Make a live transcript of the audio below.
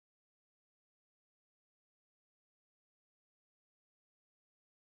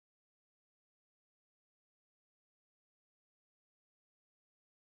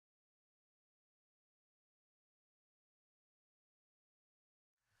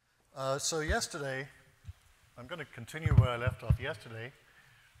So yesterday, I'm going to continue where I left off yesterday.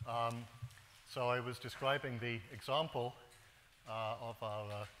 So I was describing the example of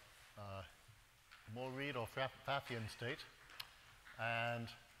our Morreed or Pfaffian state. And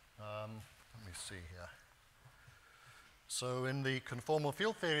let me see here. So in the conformal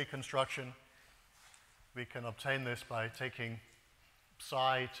field theory construction, we can obtain this by taking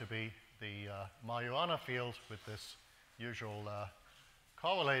psi to be the Majorana field with this usual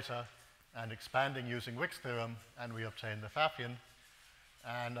correlator and expanding using Wick's theorem, and we obtain the Pfaffian.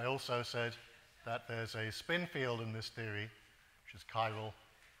 And I also said that there's a spin field in this theory, which is chiral,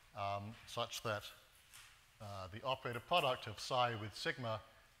 such that the operator product of psi with sigma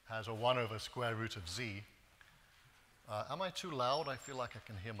has a 1 over square root of z. Am I too loud? I feel like I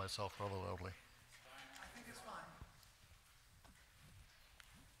can hear myself rather loudly. I think it's fine.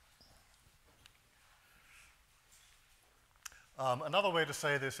 Another way to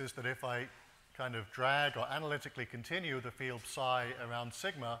say this is that if I kind of drag or analytically continue the field psi around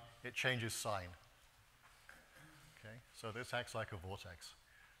sigma, it changes sign. Okay, so this acts like a vortex.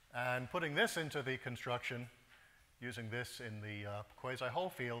 And putting this into the construction, using this in the quasi-hole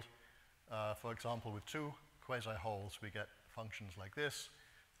field, for example, with two quasi-holes, we get functions like this.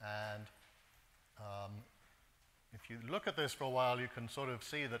 And if you look at this for a while, you can sort of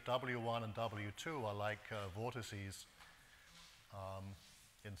see that W1 and W2 are like vortices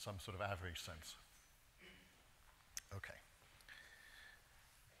in some sort of average sense. Okay.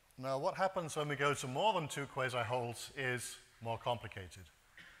 Now, what happens when we go to more than two quasi-holes is more complicated.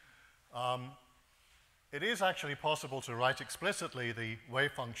 It is actually possible to write explicitly the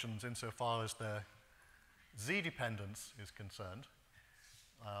wave functions insofar as their z dependence is concerned.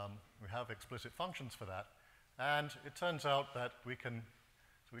 We have explicit functions for that. And it turns out that we can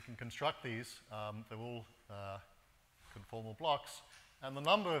construct these. They're all conformal blocks. And the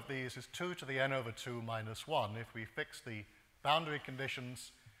number of these is 2 to the n over 2 minus 1 if we fix the boundary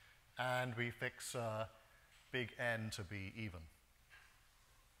conditions and we fix big N to be even.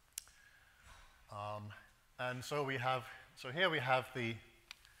 And so here we have the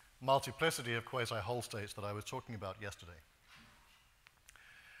multiplicity of quasi-hole states that I was talking about yesterday.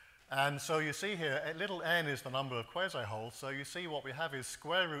 And so you see here, little n is the number of quasi-holes, so you see what we have is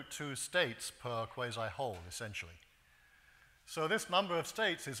square root 2 states per quasi-hole, essentially. So this number of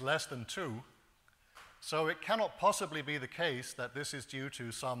states is less than 2, so it cannot possibly be the case that this is due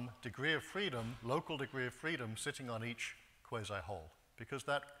to some degree of freedom, local degree of freedom, sitting on each quasi-hole, because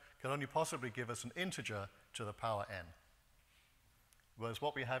that can only possibly give us an integer to the power n. Whereas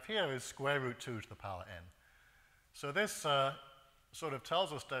what we have here is square root 2 to the power n. So this sort of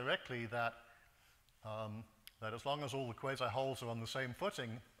tells us directly that, that as long as all the quasi-holes are on the same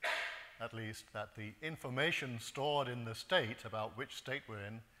footing, at least, that the information stored in the state about which state we're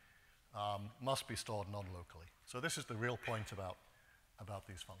in must be stored non-locally. So this is the real point about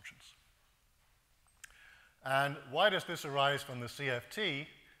these functions. And why does this arise from the CFT?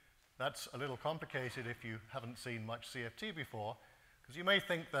 That's a little complicated if you haven't seen much CFT before, because you may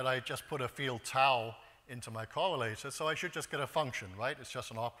think that I just put a field tau into my correlator, so I should just get a function, right? It's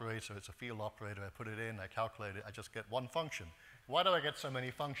just an operator, it's a field operator, I put it in, I calculate it, I just get one function. Why do I get so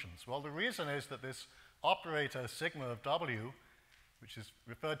many functions? Well, the reason is that this operator sigma of W, which is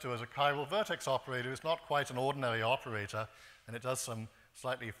referred to as a chiral vertex operator, is not quite an ordinary operator, and it does some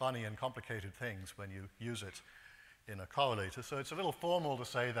slightly funny and complicated things when you use it in a correlator. So it's a little formal to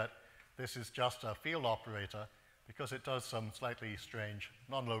say that this is just a field operator, because it does some slightly strange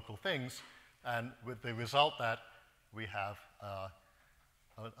non-local things, and with the result that we have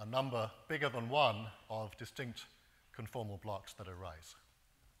a number bigger than 1 of distinct conformal blocks that arise.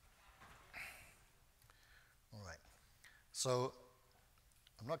 All right. So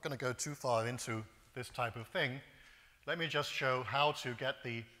I'm not going to go too far into this type of thing. Let me just show how to get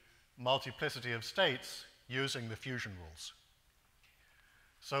the multiplicity of states using the fusion rules.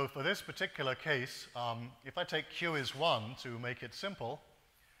 So for this particular case, if I take Q is 1 to make it simple,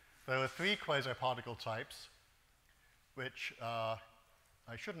 there are 3 quasi-particle types, which I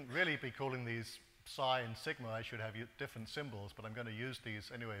shouldn't really be calling these psi and sigma. I should have different symbols, but I'm going to use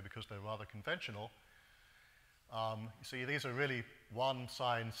these anyway because they're rather conventional. You see, these are really 1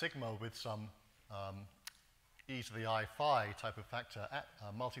 psi and sigma with some e to the I phi type of factor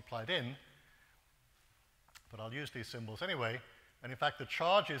multiplied in, but I'll use these symbols anyway. And in fact, the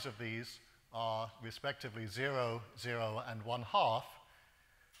charges of these are respectively 0, 0, and 1/2,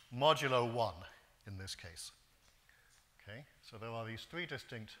 modulo 1 in this case. Okay, so there are these 3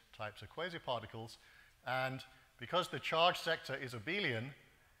 distinct types of quasi-particles, and because the charge sector is abelian,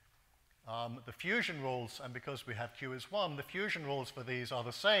 the fusion rules, and because we have Q is 1, the fusion rules for these are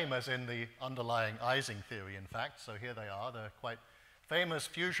the same as in the underlying Ising theory, in fact. So here they are. They're quite famous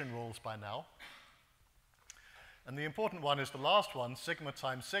fusion rules by now. And the important one is the last one. Sigma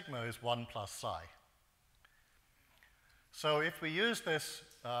times sigma is 1 plus psi. So if we use this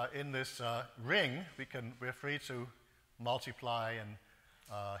in this ring, we're free to multiply and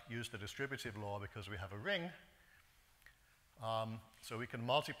use the distributive law because we have a ring. So we can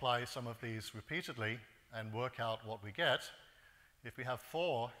multiply some of these repeatedly and work out what we get. If we have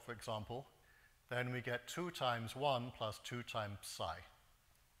 4, for example, then we get 2 times 1 plus 2 times psi.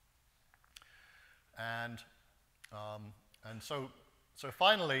 And so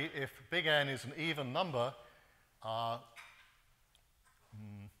finally, if big N is an even number,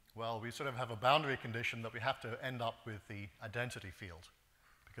 well, we sort of have a boundary condition that we have to end up with the identity field,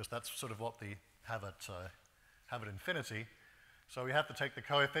 because that's sort of what they have at infinity. So we have to take the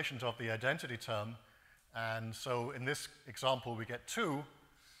coefficient of the identity term, and so in this example we get 2,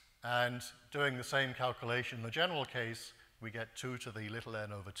 and doing the same calculation in the general case, we get 2 to the little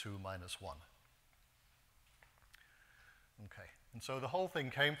n over 2 minus 1. Okay, and so the whole thing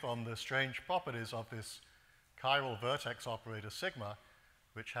came from the strange properties of this chiral vertex operator sigma,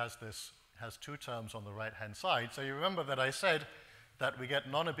 which has 2 terms on the right-hand side. So you remember that I said that we get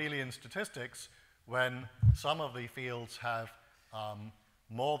non-abelian statistics when some of the fields have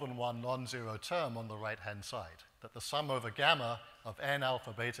more than one non-zero term on the right-hand side, that the sum over gamma of n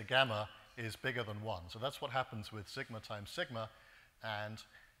alpha beta gamma is bigger than 1. So that's what happens with sigma times sigma, and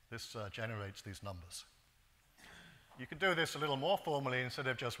this generates these numbers. You can do this a little more formally instead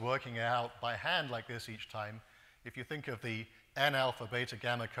of just working it out by hand like this each time. If you think of the n alpha beta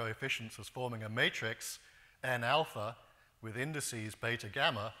gamma coefficients as forming a matrix n alpha with indices beta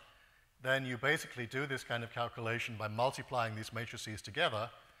gamma, then you basically do this kind of calculation by multiplying these matrices together.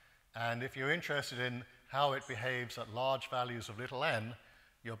 And if you're interested in how it behaves at large values of little n,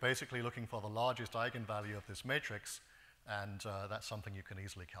 you're basically looking for the largest eigenvalue of this matrix, and that's something you can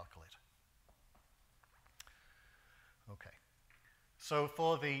easily calculate. Okay. So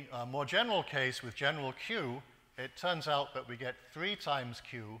for the more general case with general Q, it turns out that we get 3 times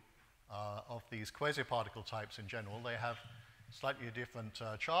Q of these quasi-particle types in general. They have slightly different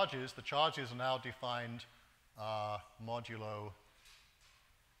charges. The charges are now defined modulo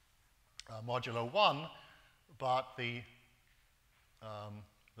 1, but the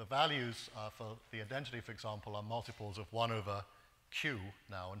values for the identity, for example, are multiples of 1 over Q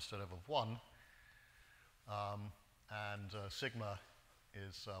now instead of 1. And sigma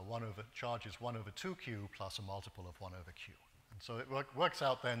is charge is 1 over 2Q plus a multiple of 1 over Q. And so it works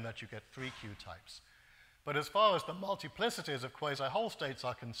out then that you get 3 Q types. But as far as the multiplicities of quasi-whole states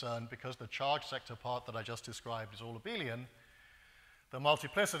are concerned, because the charge sector part that I just described is all abelian, the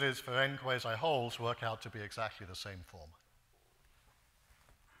multiplicities for n quasi-wholes work out to be exactly the same form.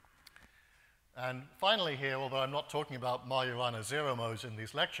 And finally here, although I'm not talking about Majorana zero modes in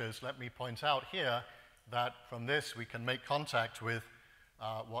these lectures, let me point out here that from this we can make contact with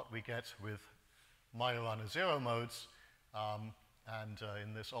what we get with Majorana zero modes.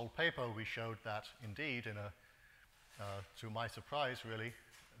 In this old paper, we showed that indeed, to my surprise really,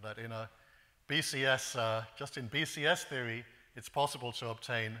 that in a BCS, just in BCS theory, it's possible to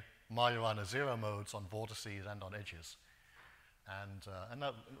obtain Majorana zero modes on vortices and on edges. And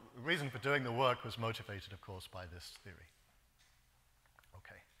the reason for doing the work was motivated, of course, by this theory.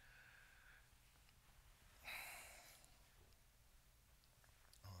 Okay.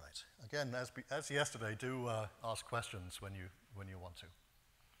 All right. Again, as yesterday, do ask questions when you want to.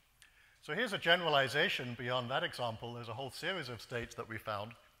 So here's a generalization beyond that example. There's a whole series of states that we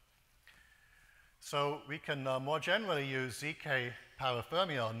found. So we can more generally use ZK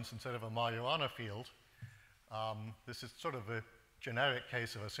parafermions instead of a Majorana field. This is sort of a generic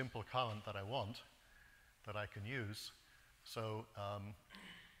case of a simple current that I want, that I can use. So,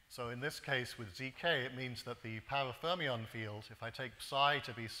 so in this case with ZK, it means that the parafermion field, if I take psi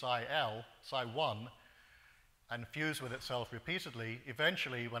to be psi L, psi 1, and fuse with itself repeatedly,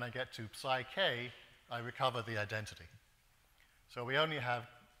 eventually when I get to psi k, I recover the identity. So we only have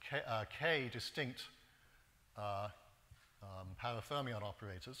k distinct parafermion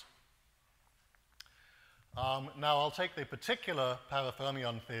operators. Now I'll take the particular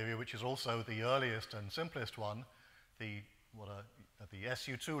parafermion theory, which is also the earliest and simplest one, the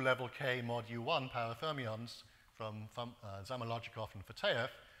SU2 level K mod U1 parafermions from Zamolodchikov and Fateev.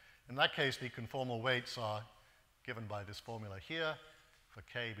 In that case, the conformal weights are given by this formula here for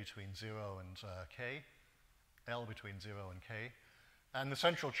K between 0 and K, L between 0 and K, and the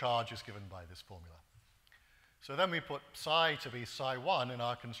central charge is given by this formula. So then we put psi to be psi1 in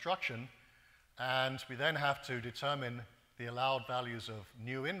our construction, and we then have to determine the allowed values of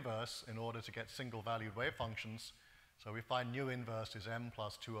nu inverse in order to get single-valued wave functions. So we find nu inverse is m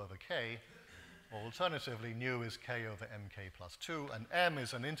plus 2 over k, or alternatively, nu is k over mk plus 2, and m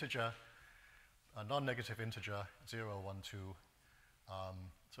is an integer, a non-negative integer, 0, 1, 2.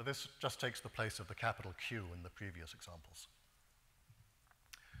 So this just takes the place of the capital Q in the previous examples.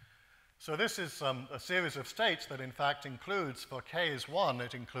 So this is a series of states that in fact includes, for k is 1,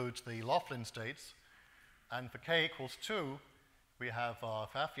 it includes the Laughlin states, and for k equals 2, we have our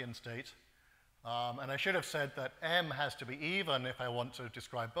Pfaffian state. And I should have said that m has to be even if I want to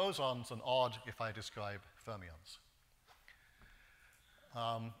describe bosons and odd if I describe fermions.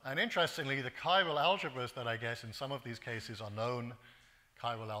 And interestingly, the chiral algebras that I get in some of these cases are known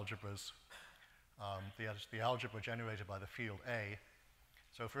chiral algebras, the algebra generated by the field A.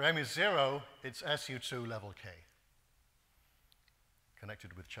 So for m is 0, it's SU2 level k,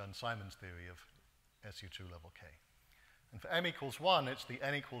 connected with Chern-Simons theory of SU2 level k. And for m equals 1, it's the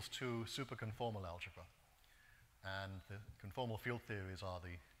n equals 2 superconformal algebra. And the conformal field theories are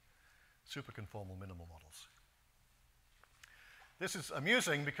the superconformal minimal models. This is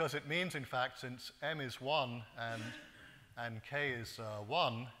amusing because it means, in fact, since m is 1 and k is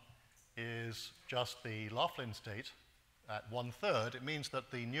 1 is just the Laughlin state at 1/3, it means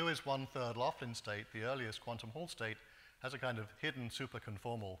that the nu is 1/3 Laughlin state, the earliest quantum Hall state, has a kind of hidden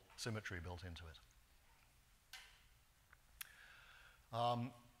superconformal symmetry built into it.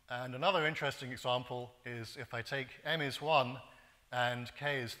 And another interesting example is if I take m is 1 and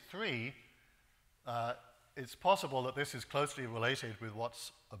k is 3, it's possible that this is closely related with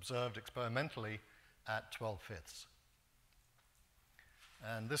what's observed experimentally at 12/5.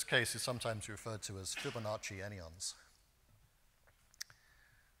 And this case is sometimes referred to as Fibonacci anyons.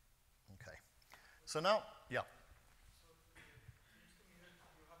 Okay. So now, yeah. So it seems to me that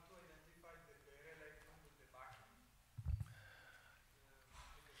you have to identify the bare electron with the vacuum.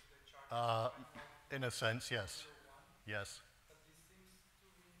 Because the charge is In a sense, yes. 0, 1. Yes. But this seems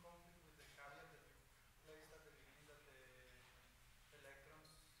to be in conflict with the caveat that you placed at the beginning that the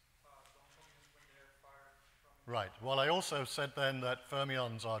electrons don't commute when they are fired from. Right. Well, I also said then that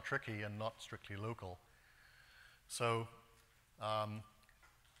fermions are tricky and not strictly local. So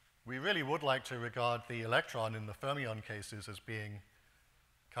we really would like to regard the electron in the fermion cases as being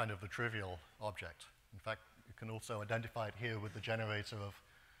kind of the trivial object. In fact, you can also identify it here with the generator of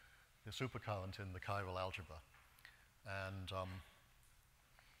the supercurrent in the chiral algebra. And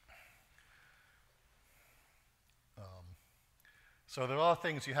so there are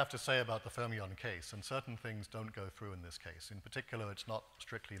things you have to say about the fermion case, and certain things don't go through in this case. In particular, it's not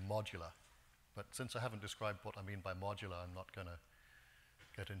strictly modular. But since I haven't described what I mean by modular, I'm not going to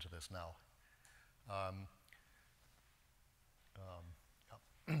get into this now.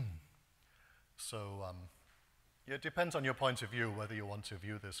 Yeah, it depends on your point of view whether you want to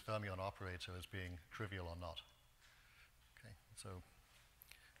view this fermion operator as being trivial or not. Okay, so,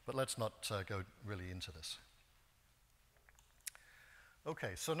 but let's not go really into this.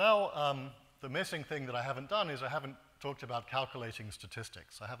 Okay, so now the missing thing that I haven't done is I haven't talked about calculating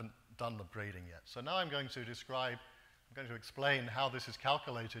statistics. I haven't done the braiding yet. So now I'm going to explain how this is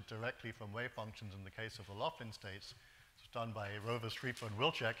calculated directly from wave functions in the case of the Laughlin states. It's done by Rovers, Schriepfer, and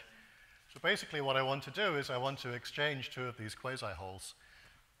Wilczek. So basically what I want to do is I want to exchange two of these quasi-holes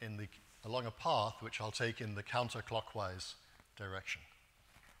along a path which I'll take in the counterclockwise direction.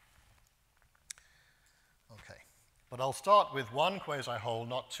 Okay. But I'll start with one quasi-hole,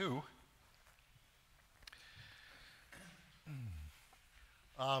 not two.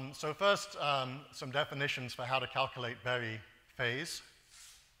 So first, some definitions for how to calculate Berry phase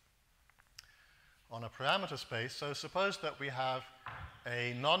on a parameter space. So suppose that we have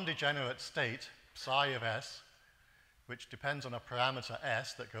a non-degenerate state, psi of s, which depends on a parameter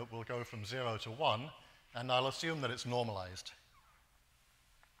s that will go from 0 to 1, and I'll assume that it's normalized.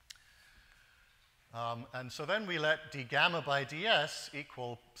 And so then we let d gamma by ds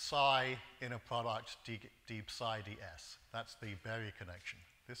equal psi in a product d psi ds. That's the Berry connection.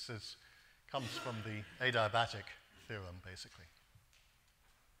 This comes from the adiabatic theorem, basically.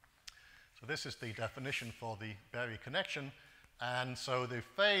 So this is the definition for the Berry connection. And so the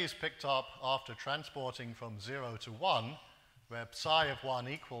phase picked up after transporting from 0 to 1, where psi of 1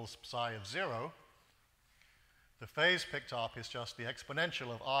 equals psi of 0, the phase picked up is just the exponential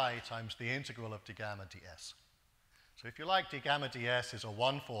of I times the integral of d gamma ds. So if you like, d gamma ds is a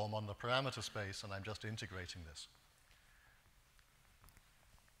 1 form on the parameter space, and I'm just integrating this.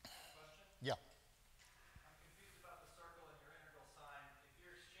 Question? Yeah. I'm confused about the circle and your integral sign. If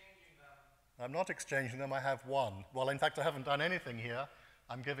you're exchanging them, I'm not exchanging them, I have one. Well, in fact, I haven't done anything here.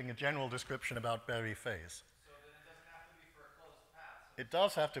 I'm giving a general description about Berry phase. So then it doesn't have to be for a closed path. So It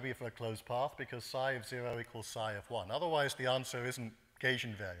does have to be for a closed path because psi of 0 equals psi of 1. Otherwise, the answer isn't gauge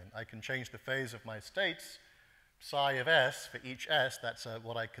invariant. I can change the phase of my states, psi of s for each s, that's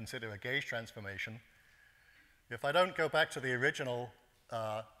what I consider a gauge transformation. If I don't go back to the original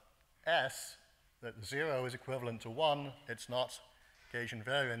s, that 0 is equivalent to 1, it's not gauge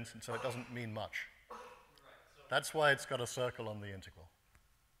invariant, and so it doesn't mean much. Right, so That's why it's got a circle on the integral.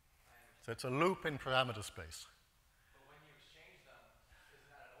 So it's a loop in parameter space. but when you exchange them, isn't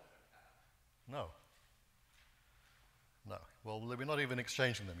that an open path? No. No. Well, we're not even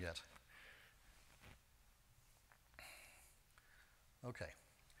exchanging them yet. Okay.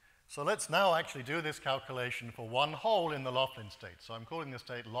 So let's now actually do this calculation for one hole in the Laughlin state. So I'm calling the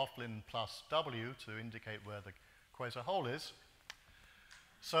state Laughlin plus W to indicate where the quasar hole is.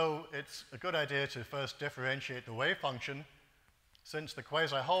 So it's a good idea to first differentiate the wave function. Since the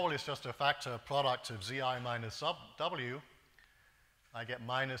quasar hole is just a factor product of Zi minus sub W, I get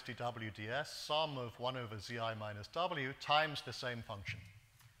minus dW ds, sum of 1 over Zi minus W times the same function.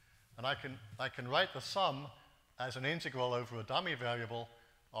 And I can write the sum as an integral over a dummy variable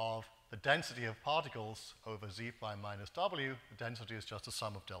of the density of particles over Z prime minus W. The density is just a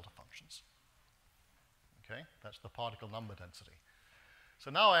sum of delta functions. Okay, that's the particle number density. So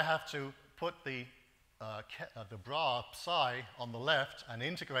now I have to put the bra psi on the left and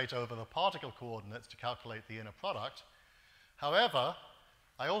integrate over the particle coordinates to calculate the inner product. However,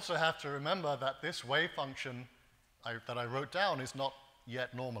 I also have to remember that this wave function that I wrote down is not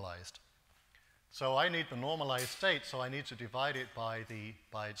yet normalized. So I need the normalized state, so I need to divide it by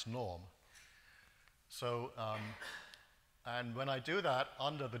its norm. So, and when I do that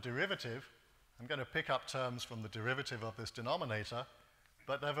under the derivative, I'm going to pick up terms from the derivative of this denominator,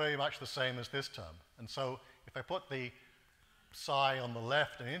 but they're very much the same as this term. And so if I put the psi on the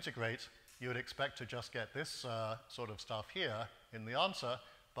left and integrate, you would expect to just get this sort of stuff here in the answer.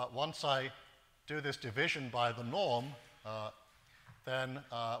 But once I do this division by the norm, then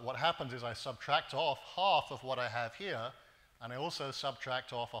what happens is I subtract off half of what I have here, and I also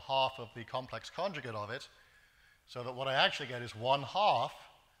subtract off a half of the complex conjugate of it, so that what I actually get is 1/2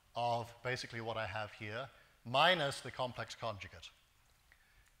 of basically what I have here, minus the complex conjugate.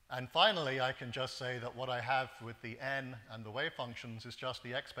 And finally, I can just say that what I have with the n and the wave functions is just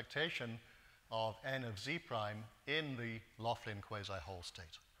the expectation of n of z prime in the Laughlin quasi-hole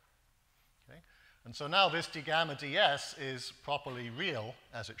state. Okay? And so now this d gamma ds is properly real,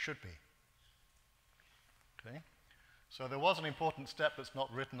 as it should be. Okay? So there was an important step that's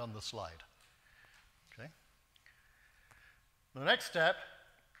not written on the slide. Okay? The next step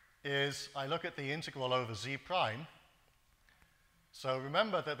is I look at the integral over z prime. So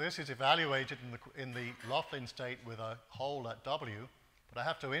remember that this is evaluated in the Laughlin state with a hole at w, but I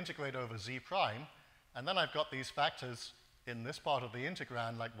have to integrate over z prime, and then I've got these factors in this part of the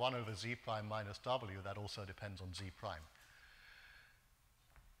integrand, like 1 over z prime minus w. That also depends on z prime.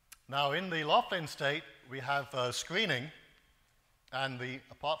 Now, in the Laughlin state, we have screening, and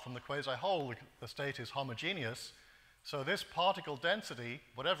apart from the quasi-hole, the state is homogeneous. So this particle density,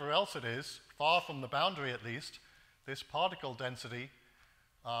 whatever else it is, far from the boundary at least, this particle density,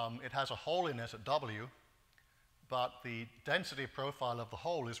 it has a hole in it at w, but the density profile of the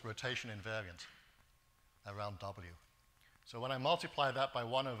hole is rotation invariant around w. So when I multiply that by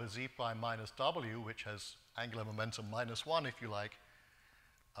 1 over z prime minus w, which has angular momentum minus 1, if you like,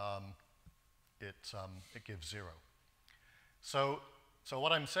 it gives 0. So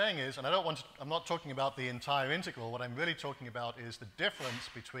what I'm saying is, and I'm not talking about the entire integral, what I'm really talking about is the difference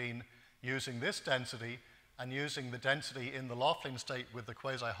between using this density and using the density in the Laughlin state with the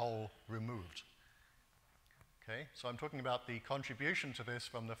quasi-hole removed. Okay, so I'm talking about the contribution to this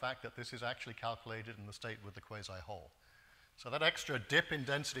from the fact that this is actually calculated in the state with the quasi-hole. So that extra dip in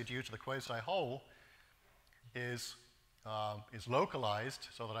density due to the quasi-hole is localized,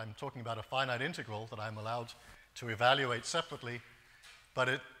 so that I'm talking about a finite integral that I'm allowed to evaluate separately,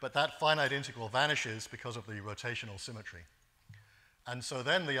 but that finite integral vanishes because of the rotational symmetry. And so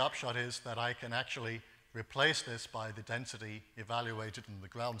then the upshot is that I can actually replace this by the density evaluated in the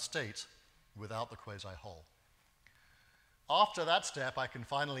ground state without the quasi-hole. After that step, I can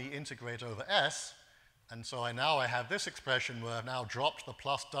finally integrate over S, and so now I have this expression where I've now dropped the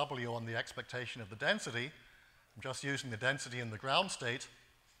plus W on the expectation of the density. I'm just using the density in the ground state.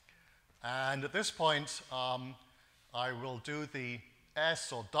 And at this point, I will do the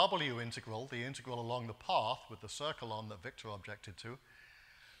S or W integral, the integral along the path with the circle on that Victor objected to.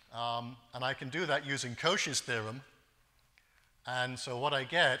 And I can do that using Cauchy's theorem. And so what I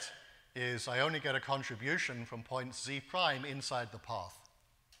get is I only get a contribution from point z prime inside the path.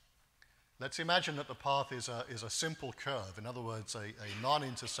 Let's imagine that the path is a simple curve, in other words, a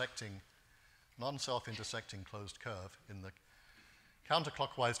non-self-intersecting closed curve in the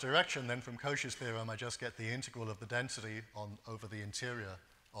counterclockwise direction. Then from Cauchy's theorem, I just get the integral of the density over the interior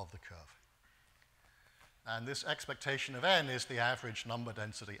of the curve. And this expectation of n is the average number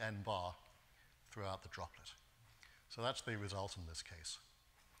density n bar throughout the droplet. So that's the result in this case.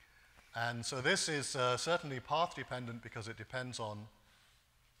 And so this is certainly path dependent because it depends on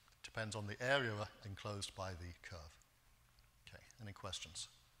the area enclosed by the curve. Okay, any questions?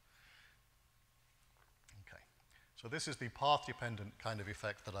 Okay, so this is the path dependent kind of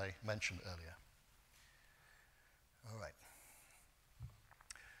effect that I mentioned earlier. All right.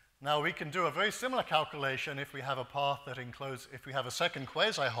 Now we can do a very similar calculation if we have a path that if we have a second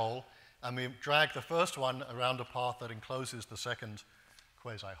quasi-hole and we drag the first one around a path that encloses the second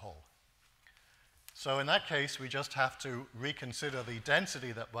quasi-hole. So in that case, we just have to reconsider the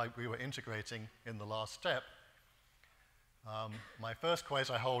density that we were integrating in the last step. My first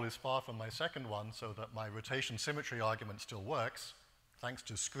quasi-hole is far from my second one, so that my rotation symmetry argument still works, thanks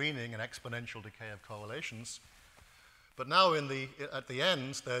to screening and exponential decay of correlations. But now at the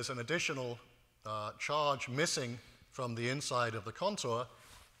ends, there's an additional charge missing from the inside of the contour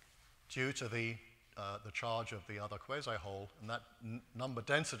due to the charge of the other quasi-hole, and that number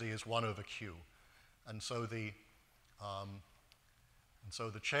density is 1 over q. And so the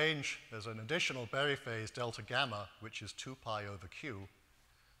change, there's an additional Berry phase delta gamma, which is 2 pi over q,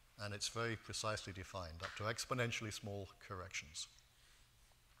 and it's very precisely defined up to exponentially small corrections.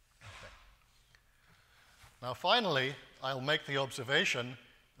 Okay. Now finally, I'll make the observation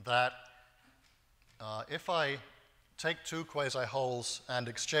that if I take two quasi-holes and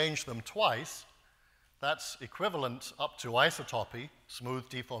exchange them twice, that's equivalent up to isotopy, smooth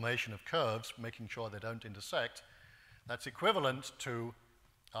deformation of curves, making sure they don't intersect. That's equivalent to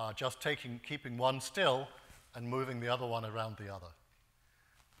just keeping one still and moving the other one around the other.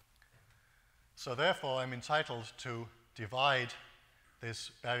 So therefore, I'm entitled to divide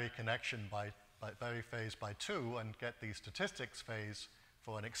this Berry connection by Berry phase by 2 and get the statistics phase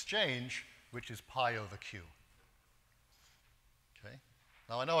for an exchange, which is pi over q. Okay?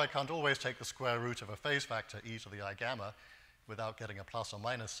 Now, I know I can't always take the square root of a phase factor, e to the I gamma, without getting a plus or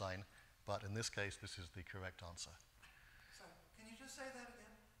minus sign, but in this case, this is the correct answer. So, can you just say that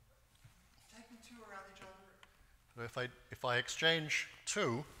again? Taking two around each other. So if I exchange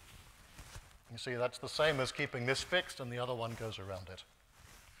 2, you see that's the same as keeping this fixed and the other one goes around it.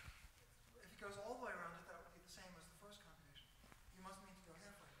 If it goes all the way around it, that would be the same as the first combination. You must mean to go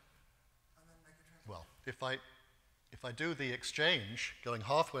halfway and then make a translation. Well, if I do the exchange going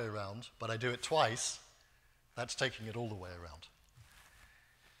halfway around, but I do it twice, that's taking it all the way around.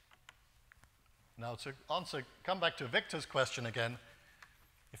 Now to come back to Victor's question again,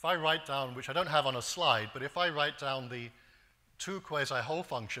 if I write down, which I don't have on a slide, but if I write down the 2 quasi-hole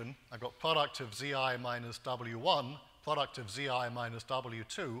function, I've got product of zi minus w1, product of zi minus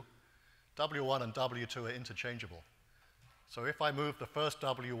w2, w1 and w2 are interchangeable. So if I move the first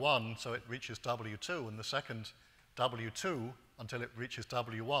w1 so it reaches w2 and the second w2 until it reaches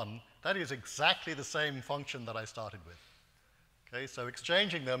w1, that is exactly the same function that I started with. Okay, so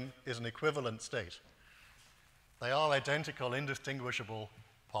exchanging them is an equivalent state. They are identical, indistinguishable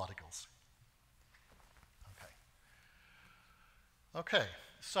particles. Okay,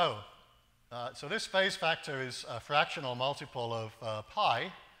 so this phase factor is a fractional multiple of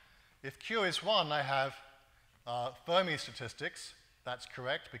pi. If q is 1, I have Fermi statistics. That's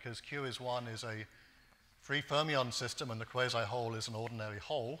correct because q is 1 is a free fermion system and the quasi-hole is an ordinary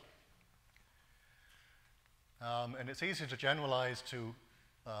hole. And it's easy to generalize to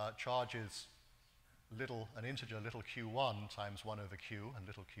charges an integer little q1 times 1 over q and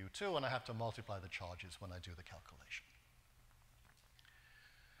little q2, and I have to multiply the charges when I do the calculation.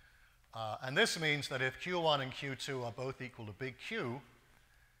 And this means that if q1 and q2 are both equal to big Q,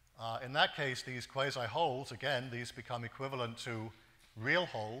 in that case, these quasi-holes, again, these become equivalent to real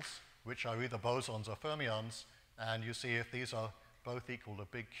holes, which are either bosons or fermions. And you see if these are both equal to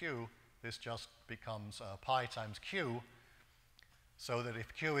big Q, this just becomes pi times Q, so that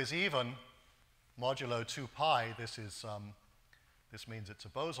if Q is even, modulo 2 pi, this means it's a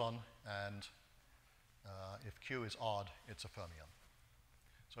boson, and if Q is odd, it's a fermion.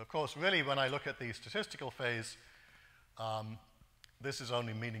 So of course, really, when I look at the statistical phase, this is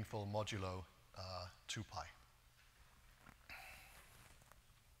only meaningful modulo 2 pi.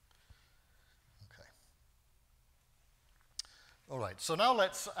 Okay. All right, so now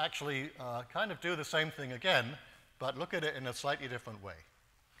let's actually kind of do the same thing again, but look at it in a slightly different way.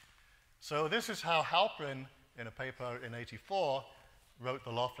 So this is how Halperin, in a paper in '84, rewrote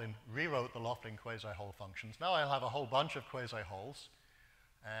the Laughlin quasi-hole functions. Now I'll have a whole bunch of quasi-holes,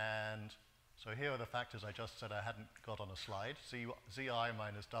 and so here are the factors I just said I hadn't got on a slide, Zi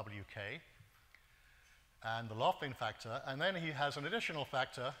minus Wk, and the Laughlin factor, and then he has an additional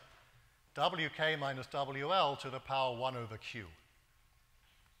factor, Wk minus Wl to the power 1 over Q.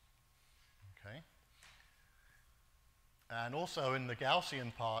 Okay. And also in the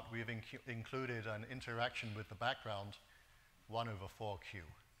Gaussian part, we've included an interaction with the background 1 over 4Q.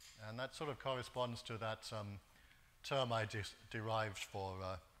 And that sort of corresponds to that term I derived for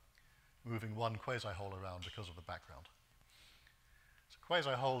moving one quasi-hole around because of the background. So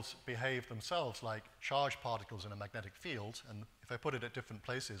quasi-holes behave themselves like charged particles in a magnetic field, and if I put it at different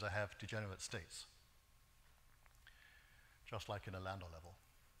places, I have degenerate states, just like in a Landau level.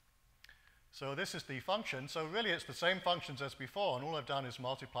 So this is the function. So really it's the same functions as before, and all I've done is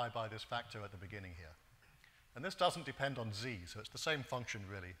multiply by this factor at the beginning here. And this doesn't depend on z, so it's the same function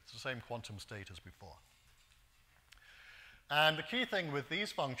really. It's the same quantum state as before. And the key thing with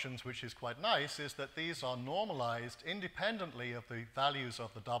these functions, which is quite nice, is that these are normalized independently of the values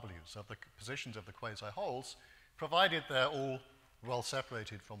of the w's, of the positions of the quasi-holes, provided they're all well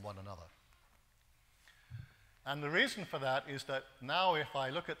separated from one another. And the reason for that is that now if I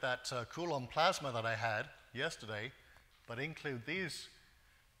look at that Coulomb plasma that I had yesterday, but include these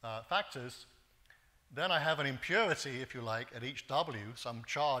factors, then I have an impurity, if you like, at each W. Some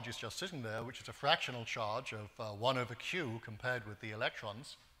charge is just sitting there, which is a fractional charge of 1 over Q compared with the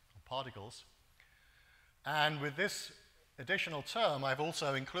electrons, or particles. And with this additional term, I've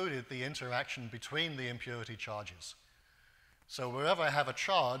also included the interaction between the impurity charges. So wherever I have a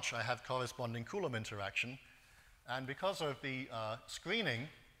charge, I have corresponding Coulomb interaction. And because of the screening,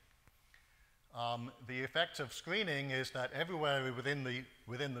 the effect of screening is that everywhere within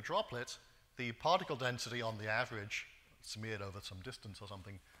the droplet, the particle density on the average, smeared over some distance or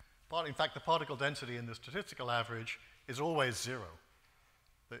something, but in fact the particle density in the statistical average is always 0.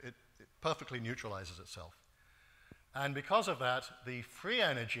 It perfectly neutralizes itself. And because of that, the free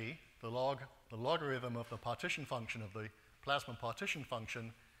energy, the logarithm of the partition function of the plasma partition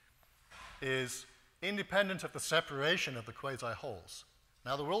function, is independent of the separation of the quasi-holes.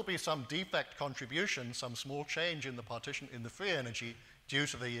 Now there will be some defect contribution, some small change in the partition, in the free energy, due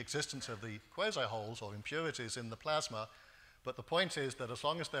to the existence of the quasi-holes or impurities in the plasma, but the point is that as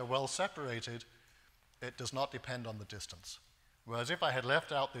long as they're well separated, it does not depend on the distance. Whereas if I had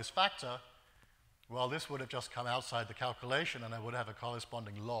left out this factor, well, this would have just come outside the calculation and I would have a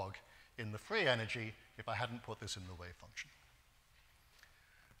corresponding log in the free energy if I hadn't put this in the wave function.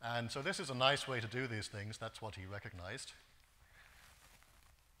 And so this is a nice way to do these things. That's what he recognized.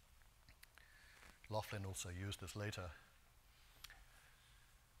 Laughlin also used this later.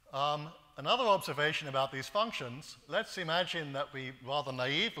 Another observation about these functions, let's imagine that we rather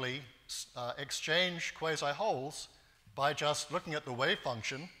naively exchange quasi-holes by just looking at the wave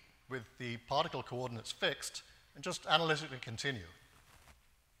function with the particle coordinates fixed and just analytically continue.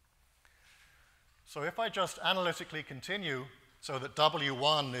 So if I just analytically continue so that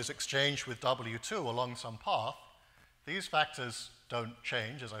W1 is exchanged with W2 along some path, these factors don't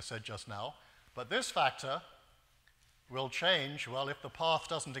change, as I said just now, but this factor will change, well, if the path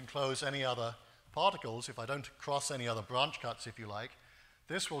doesn't enclose any other particles, if I don't cross any other branch cuts, if you like,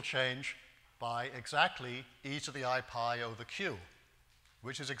 this will change by exactly e to the I pi over q,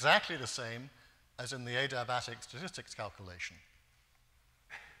 which is exactly the same as in the adiabatic statistics calculation.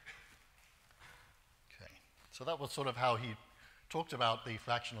 Okay, so that was sort of how he talked about the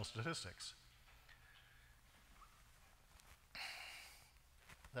fractional statistics.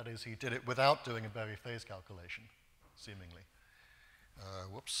 That is, he did it without doing a Berry phase calculation, seemingly.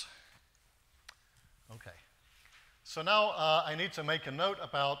 Whoops. Okay. So now I need to make a note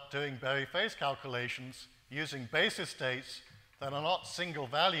about doing Berry phase calculations using basis states that are not single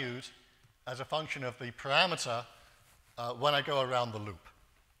valued as a function of the parameter when I go around the loop,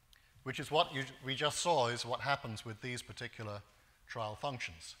 which is what we just saw is what happens with these particular trial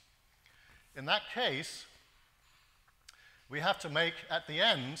functions. In that case, we have to make, at the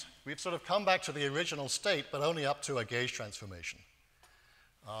end, we've sort of come back to the original state, but only up to a gauge transformation.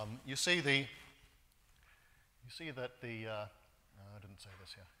 You see that the, I didn't say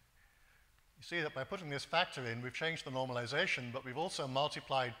this here. You see that by putting this factor in, we've changed the normalization, but we've also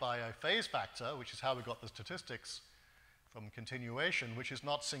multiplied by a phase factor, which is how we got the statistics from continuation, which is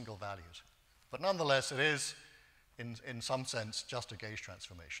not single valued. But nonetheless, it is, in some sense, just a gauge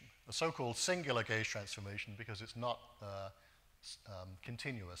transformation, a so-called singular gauge transformation, because it's not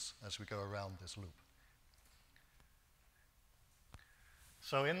continuous as we go around this loop.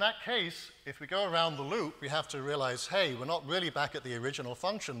 So in that case, if we go around the loop, we have to realize, hey, we're not really back at the original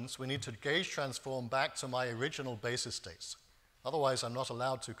functions. We need to gauge transform back to my original basis states. Otherwise, I'm not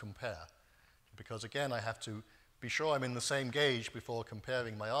allowed to compare. Because again, I have to be sure I'm in the same gauge before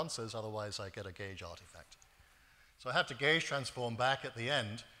comparing my answers. Otherwise, I get a gauge artifact. So I have to gauge transform back at the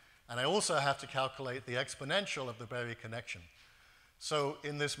end. And I also have to calculate the exponential of the Berry connection. So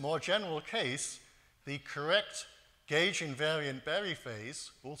in this more general case, the correct gauge invariant Berry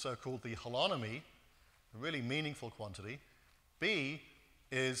phase, also called the holonomy, a really meaningful quantity, B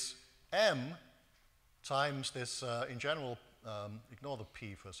is M times this, in general, ignore the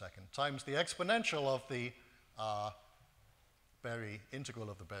P for a second, times the exponential of the Berry, integral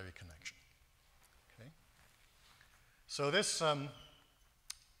of the Berry connection. Okay? So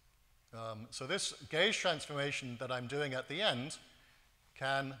this gauge transformation that I'm doing at the end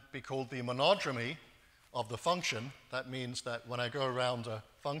can be called the monodromy of the function. That means that when I go around a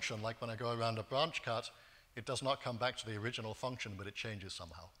function, like when I go around a branch cut, it does not come back to the original function, but it changes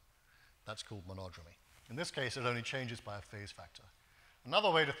somehow. That's called monodromy. In this case, it only changes by a phase factor.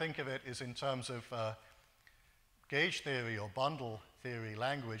 Another way to think of it is in terms of gauge theory or bundle theory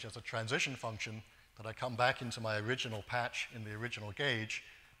language as a transition function that I come back into my original patch in the original gauge.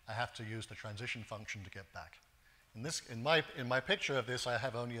 I have to use the transition function to get back. In my picture of this, I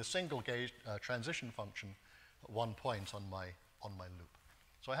have only a single gauge transition function at one point on my loop.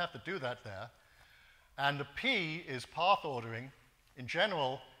 So I have to do that there. And the P is path ordering. In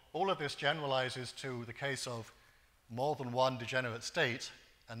general, all of this generalizes to the case of more than one degenerate state,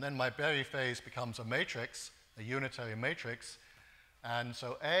 and then my Berry phase becomes a matrix, a unitary matrix. And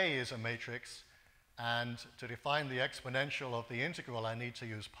so A is a matrix, and to define the exponential of the integral, I need to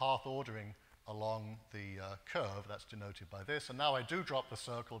use path ordering along the curve. That's denoted by this. And now I do drop the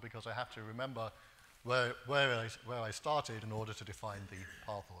circle because I have to remember where I started in order to define the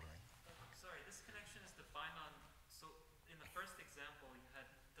path ordering. Sorry, this connection is defined on, so in the first example, you had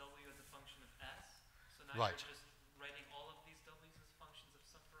W as a function of S. So now Right. you're just writing all of these W's as functions of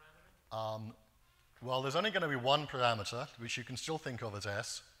some parameter? Well, there's only going to be one parameter, which you can still think of as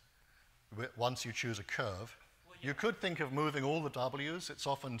S, once you choose a curve. Well, yeah. You could think of moving all the W's. It's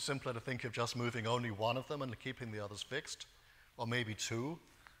often simpler to think of just moving only one of them and keeping the others fixed, or maybe two,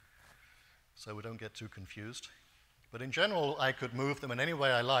 so we don't get too confused. But in general, I could move them in any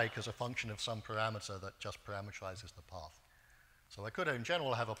way I like as a function of some parameter that just parameterizes the path. So I could, in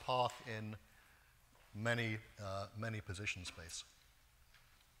general, have a path in many position space.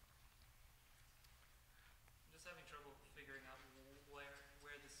 I'm just having trouble figuring out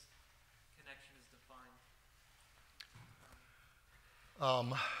where this connection is defined.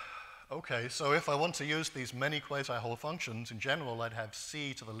 Okay, so if I want to use these many quasi-whole functions, in general, I'd have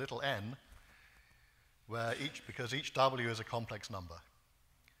C to the little n, where because each W is a complex number.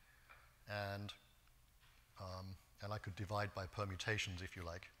 And I could divide by permutations, if you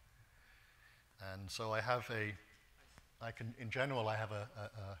like. And so I have in general, I have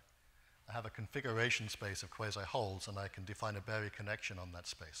a configuration space of quasi-holes, and I can define a Berry connection on that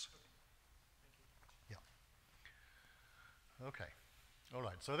space. Yeah. Okay. All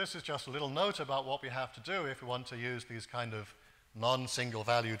right. So this is just a little note about what we have to do if we want to use these kind of non-single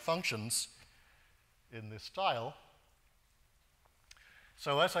valued functions in this style.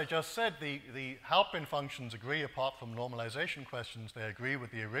 So as I just said, the Halpin functions agree, apart from normalization questions, they agree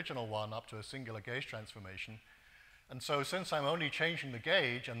with the original one up to a singular gauge transformation. And so since I'm only changing the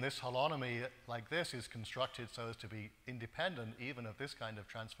gauge, and this holonomy like this is constructed so as to be independent even of this kind of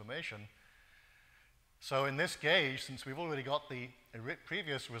transformation, so in this gauge, since we've already got the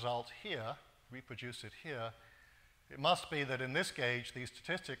previous result here, reproduce it here, it must be that in this gauge, these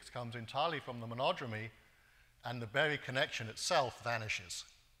statistics comes entirely from the monodromy, and the Berry connection itself vanishes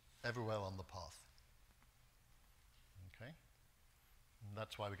everywhere on the path. Okay? And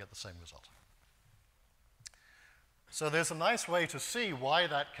that's why we get the same result. So there's a nice way to see why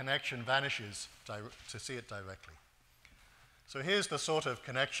that connection vanishes, to see it directly. So here's the sort of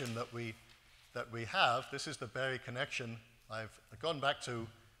connection that we have. This is the Berry connection. I've gone back to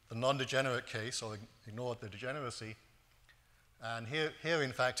the non-degenerate case, or ignored the degeneracy. And here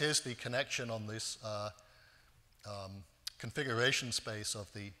in fact, is the connection on this configuration space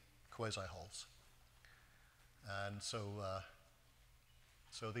of the quasi-holes. And so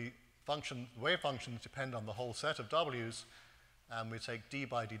the wave functions depend on the whole set of W's, and we take d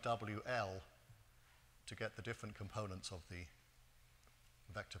by dWL to get the different components of the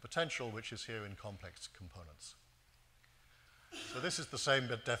vector potential, which is here in complex components. So this is the same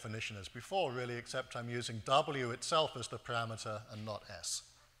definition as before, really, except I'm using W itself as the parameter and not S.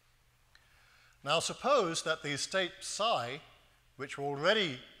 Now suppose that the state psi, which were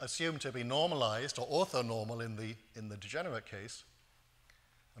already assumed to be normalized or orthonormal in the degenerate case,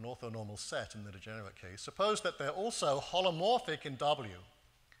 an orthonormal set in the degenerate case, suppose that they're also holomorphic in W.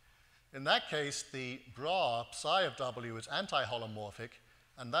 In that case, the bra psi of W is anti-holomorphic,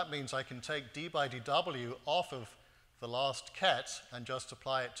 and that means I can take d by dw off of the last ket and just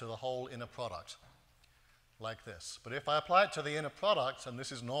apply it to the whole inner product, like this. But if I apply it to the inner product, and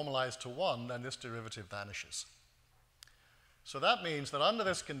this is normalized to 1, then this derivative vanishes. So that means that under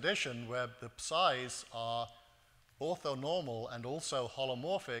this condition, where the psi's are orthonormal and also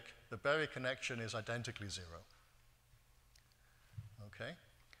holomorphic, the Berry connection is identically 0. Okay?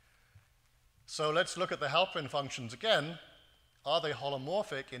 So let's look at the Halprin functions again. Are they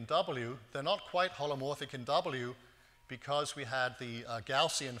holomorphic in W? They're not quite holomorphic in W because we had the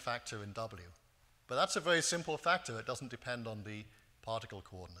Gaussian factor in W. But that's a very simple factor. It doesn't depend on the particle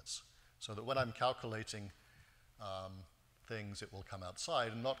coordinates. So that when I'm calculating things, it will come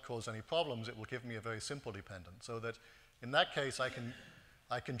outside and not cause any problems. It will give me a very simple dependent. So that in that case, I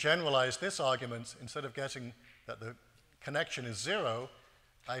can generalize this argument. Instead of getting that the connection is 0,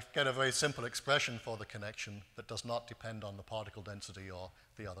 I get a very simple expression for the connection that does not depend on the particle density or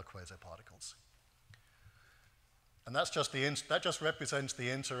the other quasi-particles. And that's just that just represents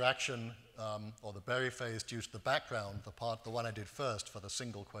the interaction or the Berry phase due to the background, the one I did first for the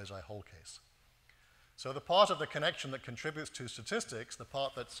single quasi-whole case. So the part of the connection that contributes to statistics, the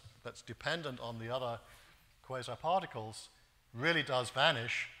part that's dependent on the other quasi-particles, really does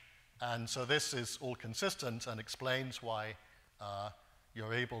vanish. And so this is all consistent and explains why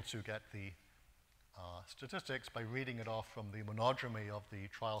you're able to get the statistics by reading it off from the monodromy of the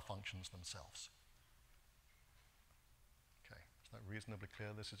trial functions themselves. Okay, is that reasonably clear?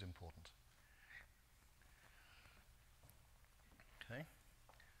 This is important. Okay,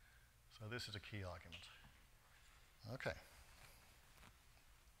 so this is a key argument. Okay.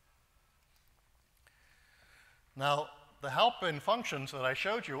 Now, the Halprin functions that I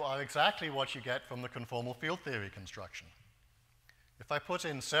showed you are exactly what you get from the conformal field theory construction. If I put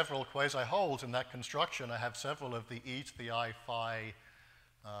in several quasi-holes in that construction, I have several of the e to the I phi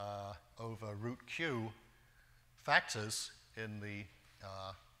over root q factors in the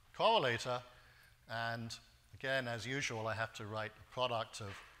correlator. And again, as usual, I have to write the product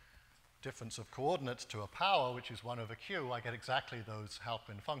of difference of coordinates to a power, which is 1 over q. I get exactly those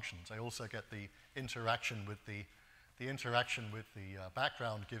Halprin functions. I also get the interaction with the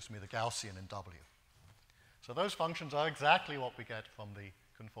background gives me the Gaussian in W. So those functions are exactly what we get from the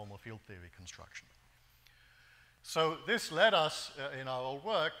conformal field theory construction. So this led us, in our old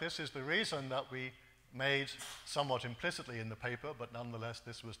work, this is the reason that we made, somewhat implicitly in the paper, but nonetheless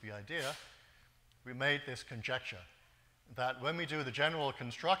this was the idea, we made this conjecture that when we do the general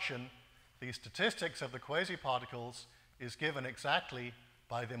construction, the statistics of the quasi-particles is given exactly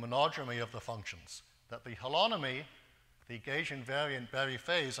by the monodromy of the functions, that the holonomy, the gauge invariant Berry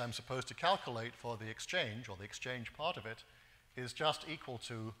phase I'm supposed to calculate for the exchange, or the exchange part of it, is just equal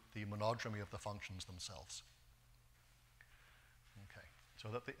to the monodromy of the functions themselves. Okay, so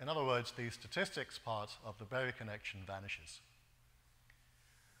that in other words, the statistics part of the Berry connection vanishes.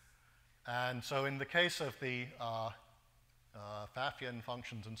 And so in the case of the Pfaffian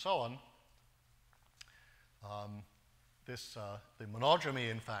functions and so on, the monodromy,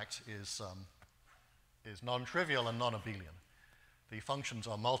 in fact, is non-trivial and non-abelian. The functions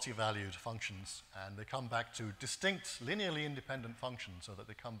are multi-valued functions, and they come back to distinct, linearly independent functions, so that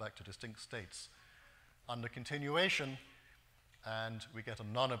they come back to distinct states under continuation, and we get a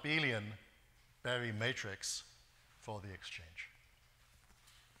non-abelian Berry matrix for the exchange.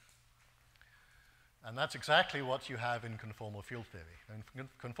 And that's exactly what you have in conformal field theory. In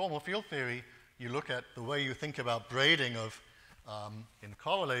conformal field theory, you look at the way you think about braiding of in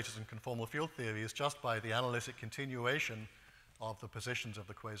correlators in conformal field theory is just by the analytic continuation of the positions of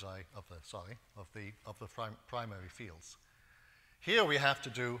the primary fields. Here we have to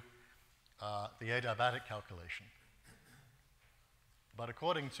do the adiabatic calculation. But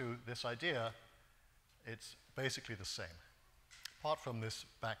according to this idea, it's basically the same, apart from this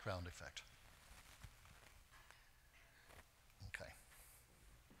background effect.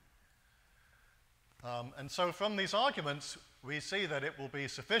 And so from these arguments, we see that it will be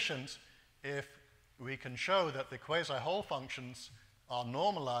sufficient if we can show that the quasi-whole functions are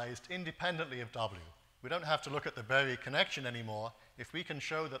normalized independently of W. We don't have to look at the Berry connection anymore. If we can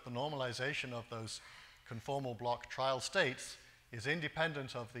show that the normalization of those conformal block trial states is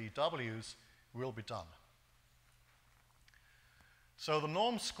independent of the W's, we'll be done. So the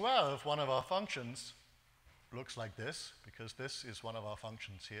norm square of one of our functions looks like this, because this is one of our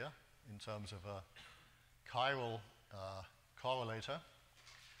functions here in terms of a chiral correlator.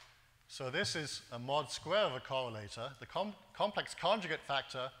 So this is a mod square of a correlator. The complex conjugate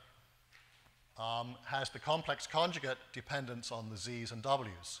factor has the complex conjugate dependence on the z's and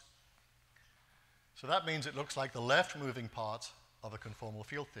w's. So that means it looks like the left moving part of a conformal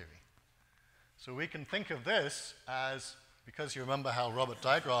field theory. So we can think of this as, because you remember how Robert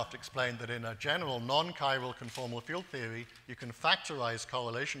Dijkgraaf explained that in a general non-chiral conformal field theory, you can factorize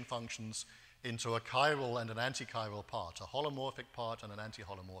correlation functions into a chiral and an anti-chiral part, a holomorphic part and an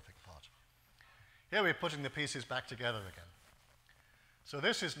anti-holomorphic part. Here we're putting the pieces back together again. So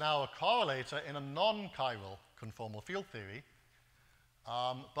this is now a correlator in a non-chiral conformal field theory,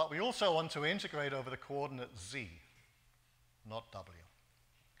 but we also want to integrate over the coordinate z, not w.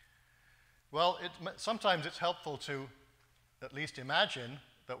 Well, sometimes it's helpful to at least imagine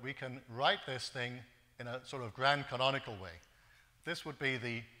that we can write this thing in a sort of grand canonical way. This would be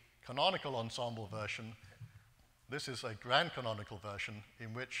the canonical ensemble version. This is a grand canonical version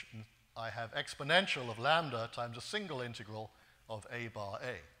in which I have exponential of lambda times a single integral of a bar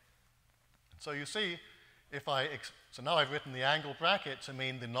a. So you see, so now I've written the angle bracket to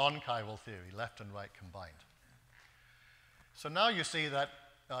mean the non-chiral theory, left and right combined. So now you see that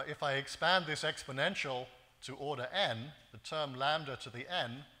if I expand this exponential to order n, the term lambda to the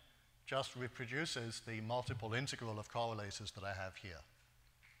n just reproduces the multiple integral of correlators that I have here.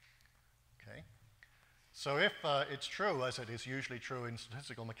 Okay? So if it's true, as it is usually true in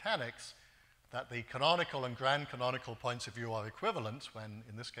statistical mechanics, that the canonical and grand canonical points of view are equivalent, when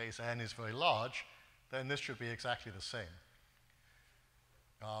in this case n is very large, then this should be exactly the same.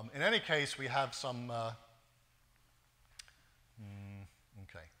 In any case, we have some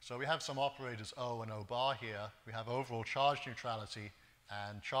okay, so we have some operators O and O bar here. We have overall charge neutrality,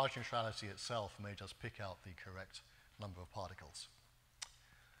 and charge neutrality itself may just pick out the correct number of particles.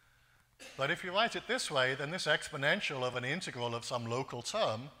 But if you write it this way, then this exponential of an integral of some local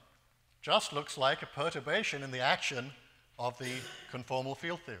term just looks like a perturbation in the action of the conformal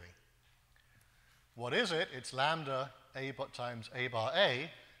field theory. What is it? It's lambda a times a bar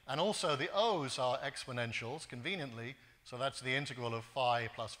a, and also the O's are exponentials, conveniently, so that's the integral of phi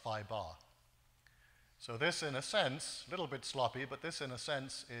plus phi bar. So this, in a sense, a little bit sloppy, but this, in a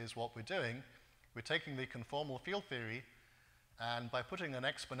sense, is what we're doing. We're taking the conformal field theory, and by putting an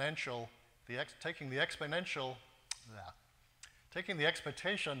exponential, taking the expectation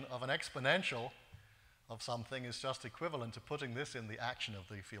of an exponential of something is just equivalent to putting this in the action of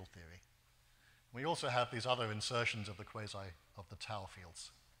the field theory. We also have these other insertions of the quasi of the tau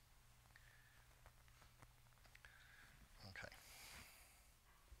fields. Okay.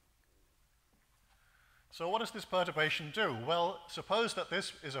 So what does this perturbation do? Well, suppose that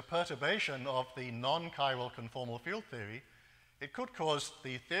this is a perturbation of the non-chiral conformal field theory. It could cause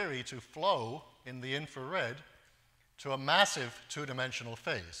the theory to flow in the infrared to a massive two-dimensional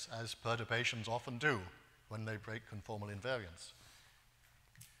phase, as perturbations often do when they break conformal invariance.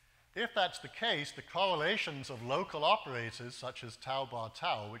 If that's the case, the correlations of local operators, such as tau bar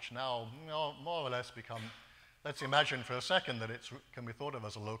tau, which now more or less become, let's imagine for a second that it can be thought of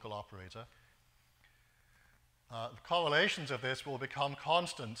as a local operator, the correlations of this will become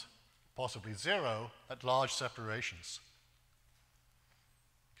constant, possibly zero, at large separations.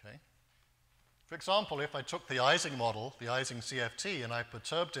 Okay? For example, if I took the Ising model, the Ising CFT, and I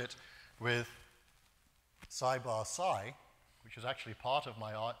perturbed it with psi bar psi, which is actually part of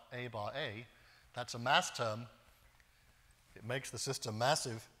my a bar a, that's a mass term. It makes the system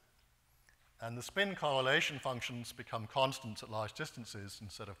massive, and the spin correlation functions become constant at large distances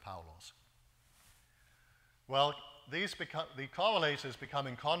instead of power laws. Well, the correlators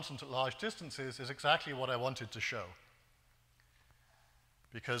becoming constant at large distances is exactly what I wanted to show,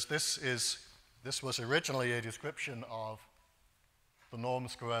 because this was originally a description of the norm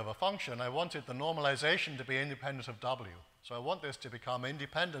square of a function. I wanted the normalization to be independent of w. So I want this to become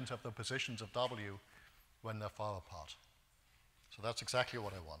independent of the positions of w when they're far apart. So that's exactly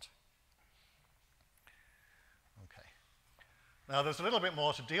what I want. Okay. Now there's a little bit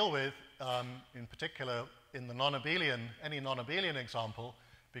more to deal with, in particular in the non-abelian, any non-abelian example,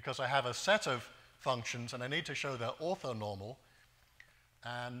 because I have a set of functions and I need to show they're orthonormal.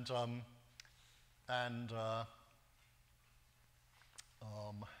 And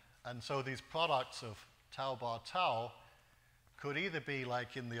so these products of tau bar tau could either be,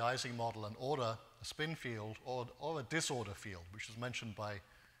 like in the Ising model, an order, a spin field, or a disorder field, which was mentioned by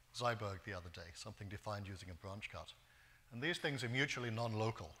Zeiberg the other day, something defined using a branch cut. And these things are mutually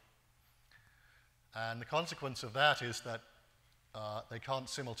non-local. And the consequence of that is that they can't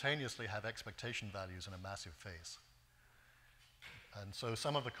simultaneously have expectation values in a massive phase. And so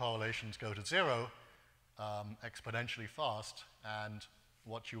some of the correlations go to zero, exponentially fast, and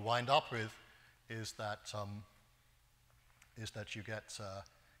what you wind up with is that you get a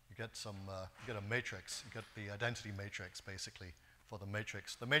matrix. You get the identity matrix basically for the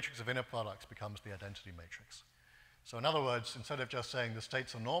matrix. The matrix of inner products becomes the identity matrix. So in other words, instead of just saying the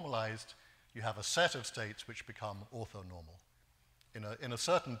states are normalized, you have a set of states which become orthonormal in a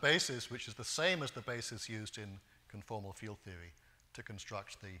certain basis, which is the same as the basis used in conformal field theory to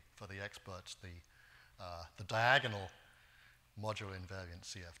construct for the experts the diagonal modular invariant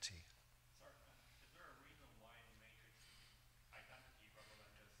CFT. Sorry, is there a reason why the matrix is identity rather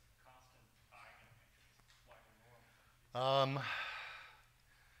than just constant diagonal matrix? Why the norm?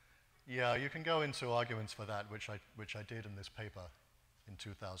 Yeah, you can go into arguments for that, which I did in this paper in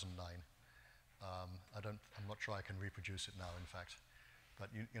 2009. I'm not sure I can reproduce it now, in fact. But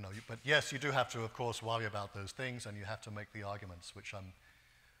but yes, you do have to, of course, worry about those things, and you have to make the arguments, which I'm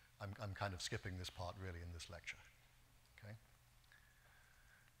kind of skipping this part really in this lecture. Okay.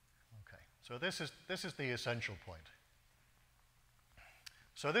 Okay. So this is the essential point.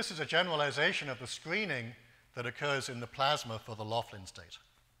 So this is a generalization of the screening that occurs in the plasma for the Laughlin state.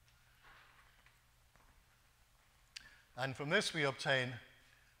 And from this we obtain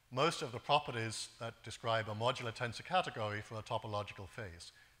most of the properties that describe a modular tensor category for a topological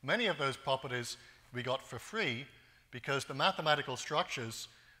phase. Many of those properties we got for free because the mathematical structures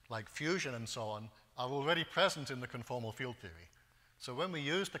like fusion and so on are already present in the conformal field theory. So when we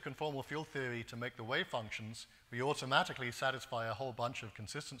use the conformal field theory to make the wave functions, we automatically satisfy a whole bunch of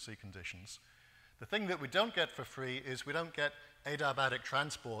consistency conditions. The thing that we don't get for free is we don't get adiabatic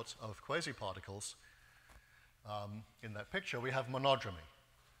transport of quasiparticles. In that picture, we have monodromy.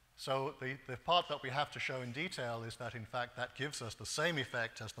 So the part that we have to show in detail is that, in fact, that gives us the same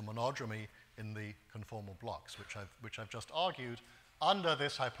effect as the monodromy in the conformal blocks, which I've just argued under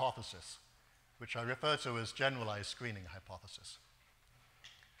this hypothesis, which I refer to as generalized screening hypothesis.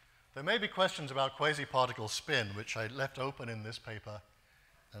 There may be questions about quasiparticle spin, which I left open in this paper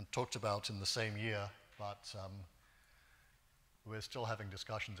and talked about in the same year, but we're still having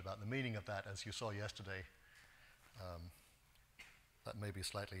discussions about the meaning of that, as you saw yesterday. That may be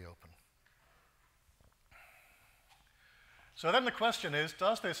slightly open. So then the question is,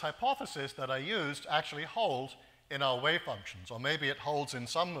 does this hypothesis that I used actually hold in our wave functions? Or maybe it holds in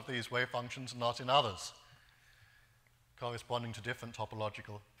some of these wave functions, not in others, corresponding to different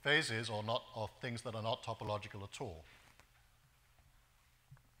topological phases or things that are not topological at all.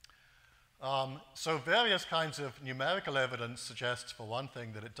 So various kinds of numerical evidence suggests, for one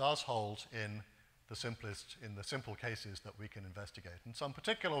thing, that it does hold in the simple cases that we can investigate. And some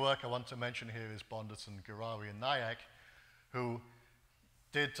particular work I want to mention here is Bondus and Gurari and Nayak, who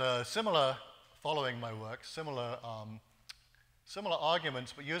did following my work, similar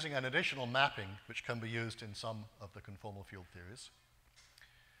arguments, but using an additional mapping, which can be used in some of the conformal field theories.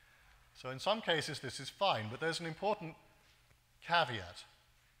 So in some cases, this is fine, but there's an important caveat.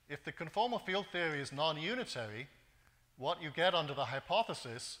 If the conformal field theory is non-unitary, what you get under the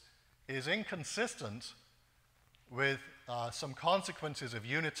hypothesis is inconsistent with some consequences of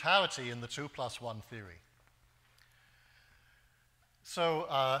unitarity in the 2+1 theory. So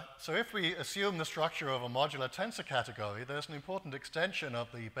if we assume the structure of a modular tensor category, there's an important extension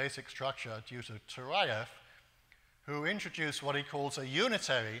of the basic structure due to Turayev, who introduced what he calls a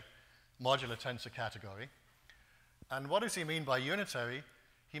unitary modular tensor category. And what does he mean by unitary?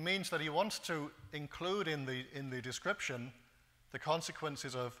 He means that he wants to include in the description the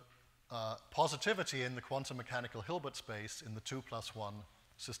consequences of positivity in the quantum mechanical Hilbert space in the 2+1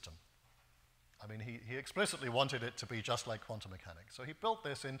 system. I mean, he explicitly wanted it to be just like quantum mechanics. So he built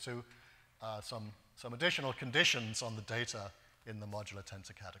this into some additional conditions on the data in the modular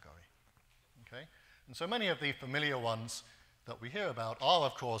tensor category. Okay? And so many of the familiar ones that we hear about are,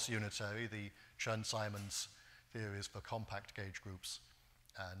 of course, unitary, the Chern-Simons theories for compact gauge groups,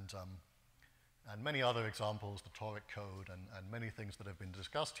 and many other examples, the toric code, and many things that have been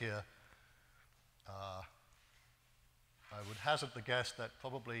discussed here. I would hazard the guess that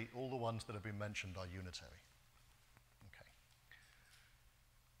probably all the ones that have been mentioned are unitary. Okay.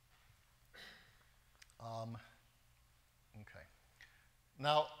 Okay.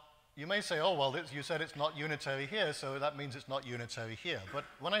 Now, you may say, oh, well, you said it's not unitary here, so that means it's not unitary here. But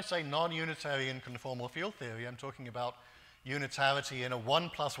when I say non-unitary in conformal field theory, I'm talking about unitarity in a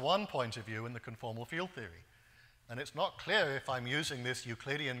 1+1 point of view in the conformal field theory. And it's not clear if I'm using this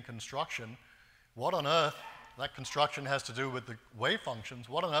Euclidean construction, what on earth that construction has to do with the wave functions.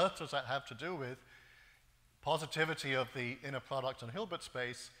 What on earth does that have to do with positivity of the inner product and Hilbert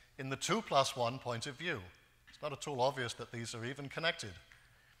space in the 2+1 point of view? It's not at all obvious that these are even connected.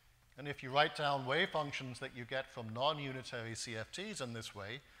 And if you write down wave functions that you get from non-unitary CFTs in this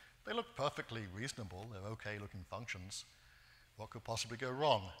way, they look perfectly reasonable. They're okay-looking functions. What could possibly go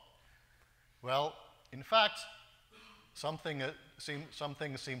wrong? Well, in fact, some things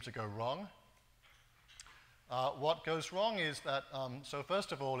seem to go wrong. What goes wrong is that, so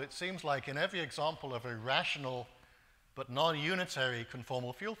first of all, it seems like in every example of a rational but non-unitary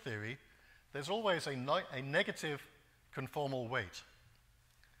conformal field theory, there's always a negative conformal weight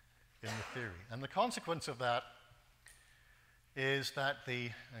in the theory. And the consequence of that is that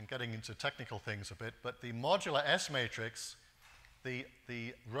and getting into technical things a bit, but the modular S matrix, the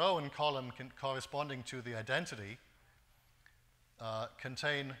row and column corresponding to the identity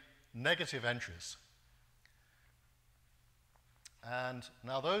contain negative entries. And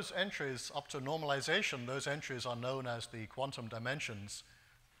now those entries, up to normalization, those entries are known as the quantum dimensions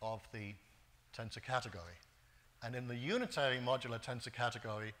of the tensor category. And in the unitary modular tensor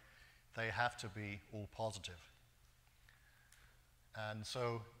category, they have to be all positive. And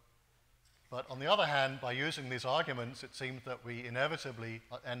so, but on the other hand, by using these arguments, it seems that we inevitably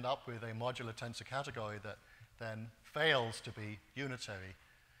end up with a modular tensor category that then fails to be unitary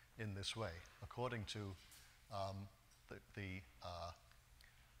in this way, according to the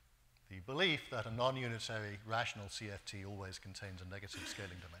belief that a non-unitary rational CFT always contains a negative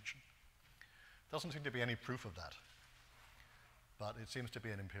scaling dimension. Doesn't seem to be any proof of that, but it seems to be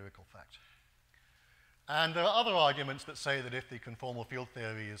an empirical fact. And there are other arguments that say that if the conformal field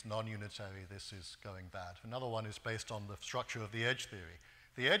theory is non-unitary, this is going bad. Another one is based on the structure of the edge theory.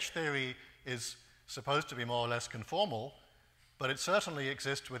 The edge theory is supposed to be more or less conformal, but it certainly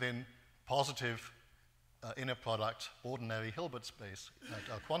exists within positive inner product, ordinary Hilbert space,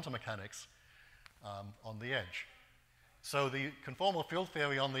 quantum mechanics on the edge. So the conformal field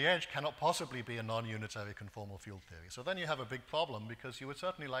theory on the edge cannot possibly be a non-unitary conformal field theory. So then you have a big problem, because you would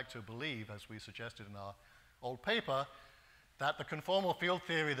certainly like to believe, as we suggested in our old paper, that the conformal field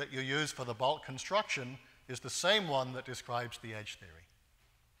theory that you use for the bulk construction is the same one that describes the edge theory.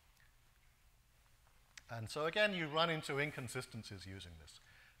 And so again, you run into inconsistencies using this.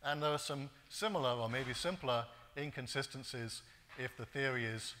 And there are some similar, or maybe simpler, inconsistencies if the theory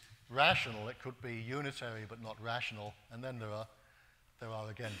is rational. It could be unitary but not rational, and then there are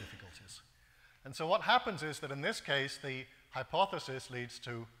again difficulties. And so what happens is that in this case, the hypothesis leads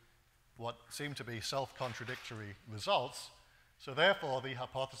to what seem to be self-contradictory results. So therefore, the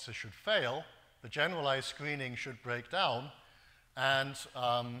hypothesis should fail, the generalized screening should break down, and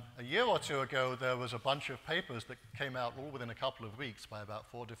a year or two ago, there was a bunch of papers that came out all within a couple of weeks by about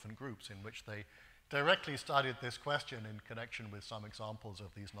 4 different groups in which they directly studied this question in connection with some examples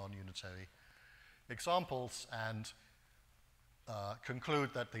of these non-unitary examples and conclude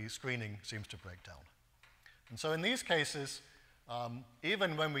that the screening seems to break down. And so in these cases,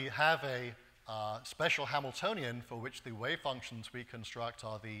 even when we have a special Hamiltonian for which the wave functions we construct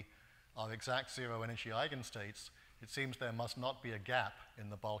are exact zero energy eigenstates, it seems there must not be a gap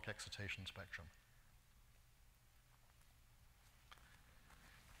in the bulk excitation spectrum.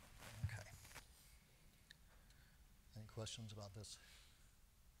 Okay. Any questions about this?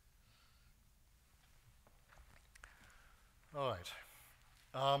 All right.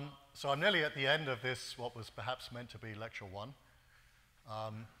 So I'm nearly at the end of this, what was perhaps meant to be lecture 1.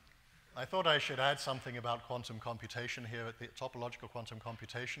 I thought I should add something about quantum computation here at the topological quantum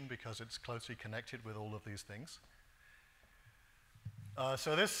computation, because it's closely connected with all of these things.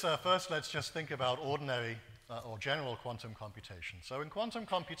 So this, first let's just think about ordinary or general quantum computation. So in quantum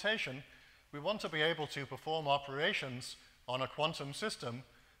computation, we want to be able to perform operations on a quantum system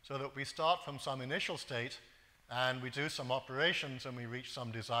so that we start from some initial state and we do some operations and we reach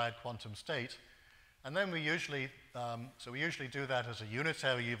some desired quantum state. And then we usually do that as a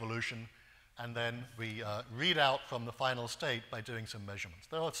unitary evolution, and then we read out from the final state by doing some measurements.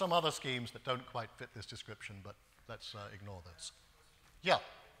 There are some other schemes that don't quite fit this description, but let's ignore those. Yeah. So,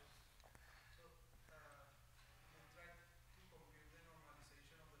 you tried to compute the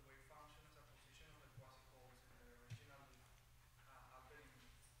normalization of the wave function as a position of the quasi-poles in the original altering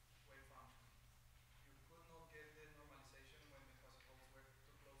wave function. You could not get the normalization when the quasi-poles were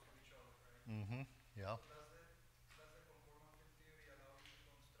too close to each other, right? Mm-hmm. Yeah. So does the conformal field theory allow you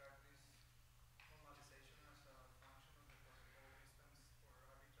to construct this normalization as a function of the quasi-pole distance for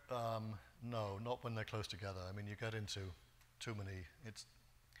arbitrary? No, not when they're close together. I mean, you get into too many.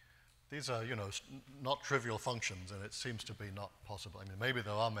 These are, not trivial functions, and it seems to be not possible. I mean, maybe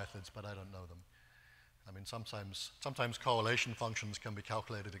there are methods, but I don't know them. I mean, sometimes correlation functions can be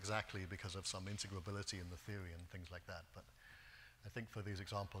calculated exactly because of some integrability in the theory and things like that. But I think for these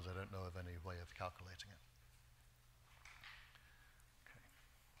examples, I don't know of any way of calculating it. Okay.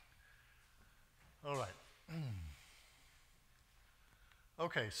 All right.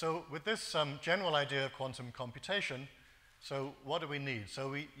 Okay, so with this general idea of quantum computation, so what do we need?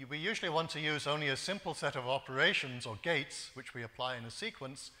 So we usually want to use only a simple set of operations or gates, which we apply in a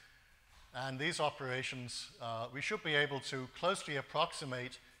sequence. And these operations, we should be able to closely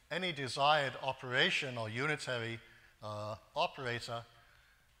approximate any desired operation or unitary operator.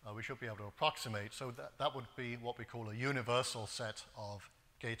 We should be able to approximate. So that would be what we call a universal set of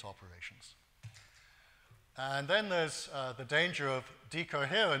gate operations. And then there's the danger of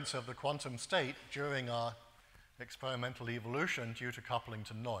decoherence of the quantum state during our experimental evolution due to coupling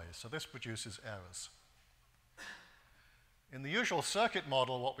to noise. So this produces errors. In the usual circuit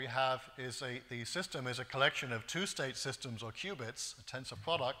model, what we have is the system is a collection of two-state systems or qubits, a tensor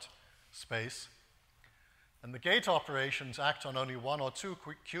product space, and the gate operations act on only one or two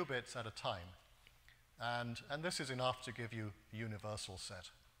qubits at a time. And this is enough to give you a universal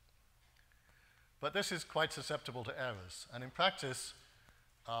set. But this is quite susceptible to errors. And in practice,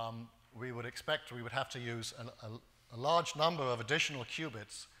 we would have to use a large number of additional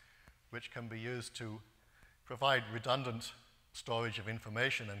qubits, which can be used to provide redundant storage of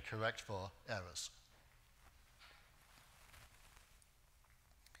information and correct for errors.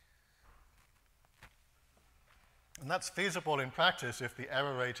 And that's feasible in practice if the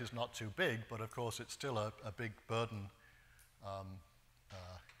error rate is not too big, but of course it's still a big burden,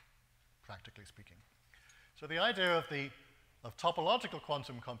 practically speaking. So the idea of topological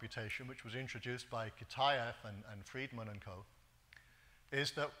quantum computation, which was introduced by Kitaev and Friedman and co.,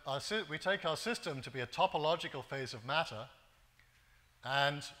 is that we take our system to be a topological phase of matter,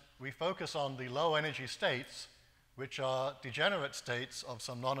 and we focus on the low energy states, which are degenerate states of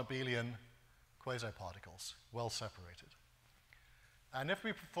some non-abelian quasiparticles, well separated. And if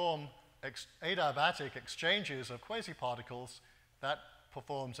we perform adiabatic exchanges of quasiparticles, that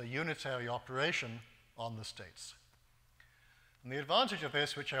performs a unitary operation on the states. And the advantage of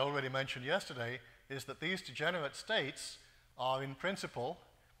this, which I already mentioned yesterday, is that these degenerate states are in principle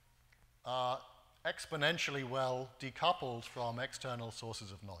exponentially well decoupled from external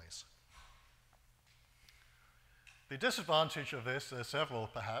sources of noise. The disadvantage of this, there are several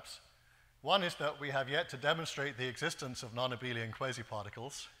perhaps. One is that we have yet to demonstrate the existence of non-abelian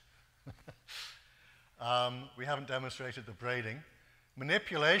quasiparticles. We haven't demonstrated the braiding.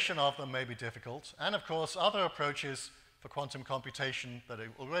 Manipulation of them may be difficult, and of course other approaches for quantum computation that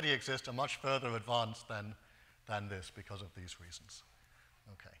already exist are much further advanced than this because of these reasons.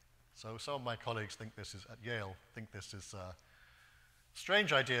 Okay, so some of my colleagues think this is, at Yale, think this is a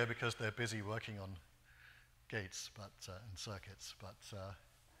strange idea because they're busy working on gates and circuits, but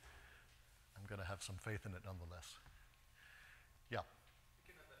I'm going to have some faith in it nonetheless. Yeah.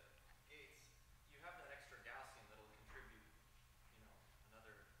 Speaking of the gates, you have that extra Gaussian that will contribute,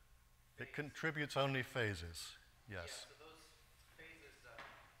 another phase. It contributes only phases, yes. Yeah, so those phases,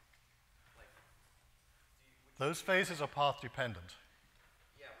 those phases are path dependent.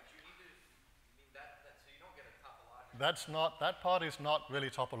 Yeah, but you mean that so you don't get a topological. That part is not really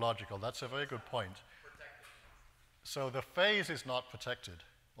topological. That's a very good point. Protected. So the phase is not protected,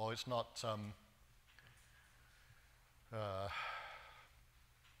 or it's not. It's not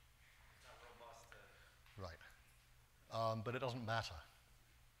robust. Right. But it doesn't matter.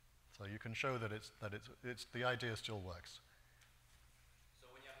 So you can show that the idea still works. So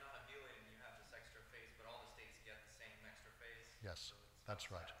when you have non-abelian, you have this extra phase, but all the states get the same extra phase. Yes, so that's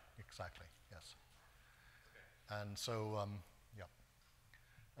right. Exactly. Yes. Okay. And so, yeah.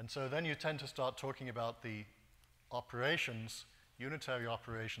 And so then you tend to start talking about the operations, unitary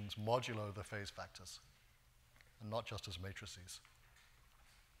operations modulo the phase factors, and not just as matrices.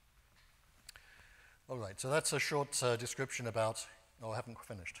 All right, so that's a short description about, I haven't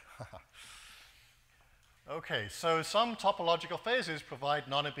finished. Okay, so some topological phases provide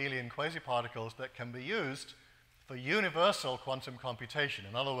non-abelian quasiparticles that can be used for universal quantum computation.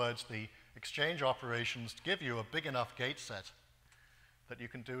 In other words, the exchange operations give you a big enough gate set that you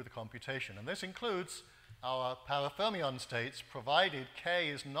can do the computation. And this includes our parafermion states, provided k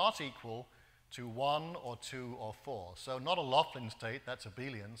is not equal to 1 or 2 or 4. So not a Laughlin state, that's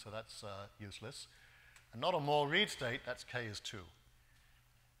abelian, so that's useless. And not a Moore-Reed state, that's k is 2.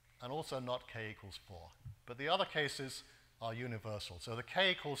 And also not k equals 4. But the other cases are universal. So the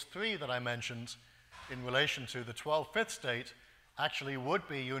k equals 3 that I mentioned in relation to the 12th state actually would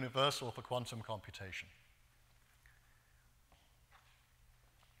be universal for quantum computation.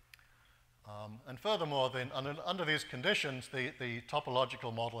 And furthermore, then, under these conditions, the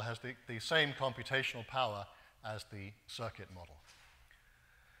topological model has the same computational power as the circuit model.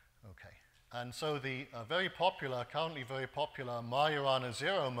 Okay. And so the currently very popular Majorana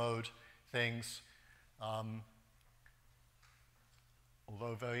zero mode things although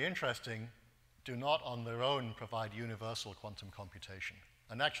very interesting, do not on their own provide universal quantum computation,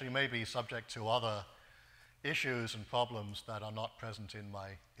 and actually may be subject to other issues and problems that are not present in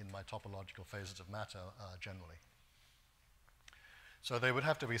my topological phases of matter generally. So they would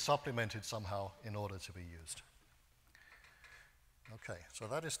have to be supplemented somehow in order to be used. Okay, so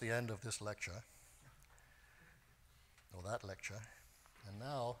that is the end of this lecture, or that lecture. And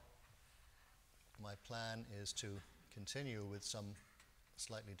now my plan is to continue with some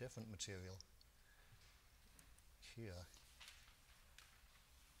slightly different material here.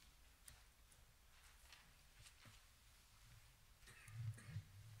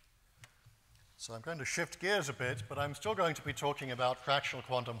 So I'm going to shift gears a bit, but I'm still going to be talking about fractional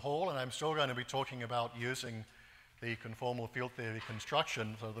quantum Hall, and I'm still going to be talking about using the conformal field theory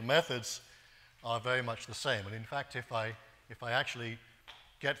construction. So the methods are very much the same. And in fact, if I actually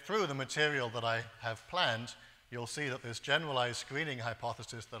get through the material that I have planned, you'll see that this generalized screening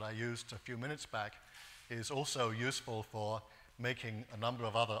hypothesis that I used a few minutes back is also useful for making a number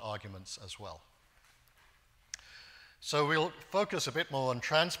of other arguments as well. So we'll focus a bit more on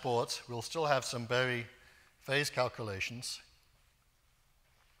transport. We'll still have some Berry phase calculations.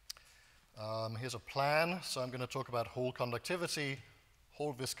 Here's a plan. So I'm going to talk about Hall conductivity,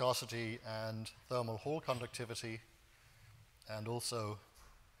 Hall viscosity, and thermal Hall conductivity, and also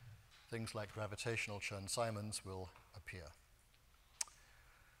things like gravitational Chern-Simons will appear.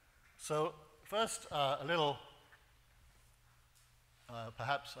 So first, a little,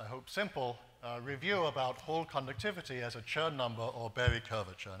 perhaps I hope simple, review about Hall conductivity as a Chern number or Berry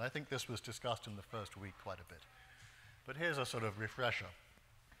curvature. And I think this was discussed in the first week quite a bit. But here's a sort of refresher.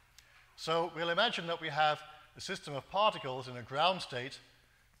 So we'll imagine that we have a system of particles in a ground state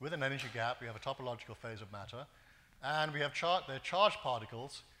with an energy gap. We have a topological phase of matter. And we have they're charged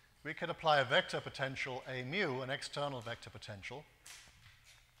particles. We can apply a vector potential, a mu, an external vector potential.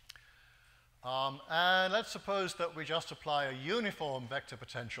 And let's suppose that we just apply a uniform vector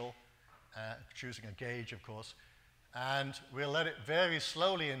potential, choosing a gauge, of course, and we'll let it vary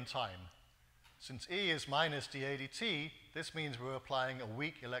slowly in time. Since E is minus dA dt, this means we're applying a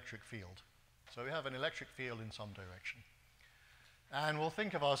weak electric field. So we have an electric field in some direction. And we'll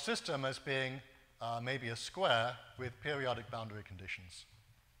think of our system as being maybe a square with periodic boundary conditions.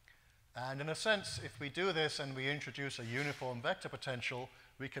 And in a sense, if we do this and we introduce a uniform vector potential,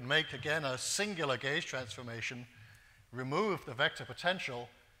 we can make, again, a singular gauge transformation, remove the vector potential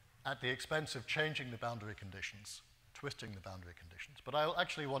at the expense of changing the boundary conditions, twisting the boundary conditions. But I'll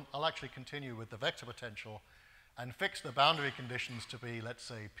actually continue with the vector potential and fix the boundary conditions to be, let's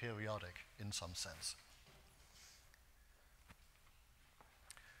say, periodic in some sense.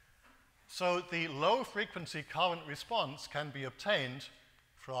 So the low-frequency current response can be obtained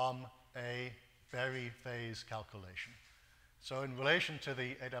from a Berry phase calculation. So in relation to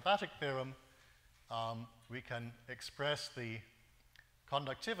the adiabatic theorem, we can express the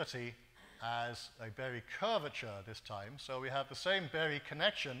conductivity as a Berry curvature this time. So we have the same Berry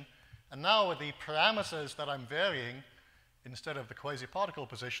connection, and now with the parameters that I'm varying, instead of the quasi-particle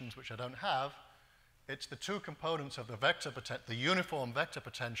positions, which I don't have, it's the two components of the uniform vector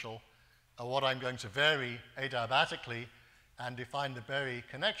potential are what I'm going to vary adiabatically and define the Berry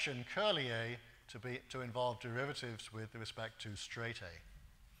connection, curly A, to involve derivatives with respect to straight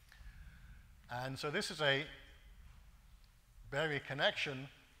A. And so this is a Berry connection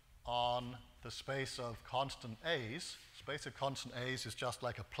on the space of constant A's. Space of constant A's is just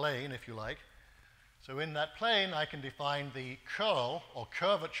like a plane, if you like. So in that plane, I can define the curl, or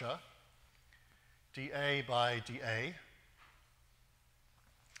curvature, dA by dA.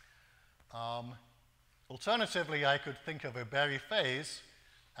 Alternatively, I could think of a Berry phase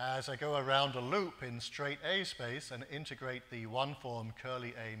as I go around a loop in straight A space and integrate the one-form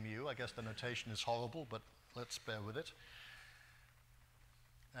curly A mu. I guess the notation is horrible, but let's bear with it.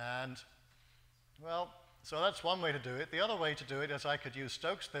 And, well, so that's one way to do it. The other way to do it is I could use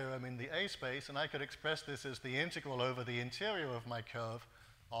Stokes' theorem in the A space, and I could express this as the integral over the interior of my curve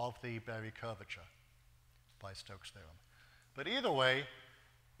of the Berry curvature by Stokes' theorem. But either way,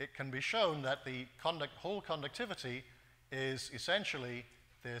 it can be shown that the Hall conductivity is essentially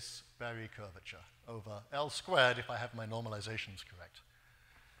this Berry curvature over L squared if I have my normalizations correct.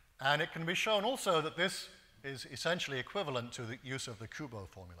 And it can be shown also that this is essentially equivalent to the use of the Kubo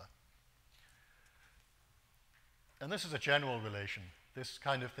formula. And this is a general relation. This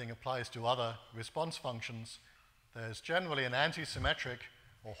kind of thing applies to other response functions. There's generally an antisymmetric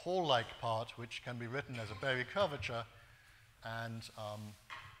or Hall-like part which can be written as a Berry curvature, and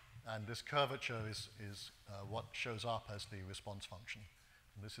this curvature is what shows up as the response function.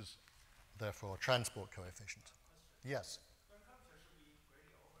 And this is therefore transport coefficient. Yes? The Berry curvature should be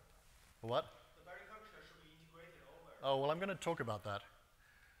integrated over. What? The Berry curvature should be integrated over. Oh, well, I'm going to talk about that.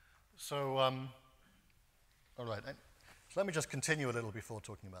 So, all right. So let me just continue a little before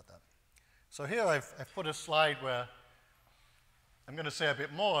talking about that. So here I've put a slide where I'm going to say a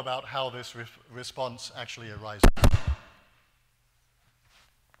bit more about how this response actually arises.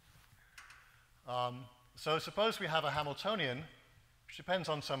 So suppose we have a Hamiltonian, which depends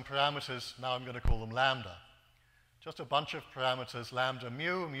on some parameters. Now I'm going to call them lambda. Just a bunch of parameters, lambda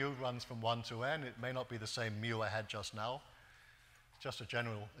mu. Mu runs from 1 to n. It may not be the same mu I had just now. It's just a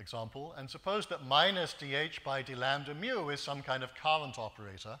general example. And suppose that minus dH by d lambda mu is some kind of current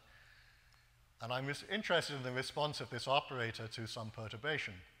operator. And I'm interested in the response of this operator to some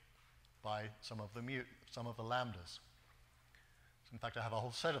perturbation by some of the lambdas. So in fact, I have a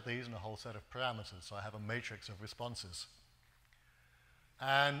whole set of these and a whole set of parameters. So I have a matrix of responses.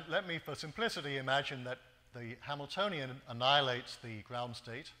 And let me, for simplicity, imagine that the Hamiltonian annihilates the ground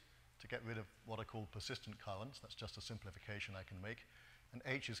state to get rid of what are called persistent currents. That's just a simplification I can make. And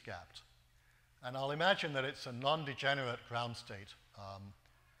H is gapped. And I'll imagine that it's a non-degenerate ground state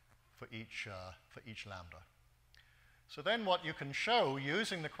for each lambda. So then what you can show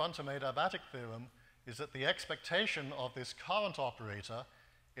using the quantum adiabatic theorem is that the expectation of this current operator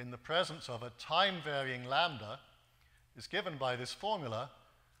in the presence of a time-varying lambda is given by this formula,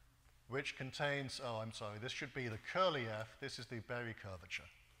 which contains, oh, I'm sorry, this should be the curly f. This is the Berry curvature.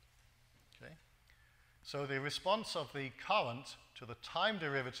 Okay? So the response of the current to the time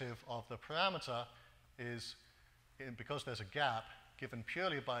derivative of the parameter is, because there's a gap, given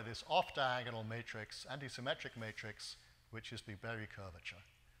purely by this off-diagonal matrix, antisymmetric matrix, which is the Berry curvature,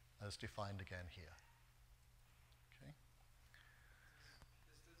 as defined again here. Okay?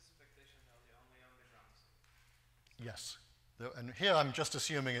 Is this expectation value only on the ground state? Yes. And here I'm just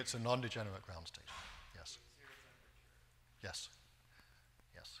assuming it's a non-degenerate ground state. Yes. Zero temperature. Yes.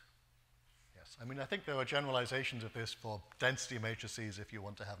 Yes. Yes. I mean, I think there are generalizations of this for density matrices if you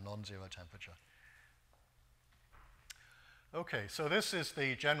want to have non-zero temperature. Okay, so this is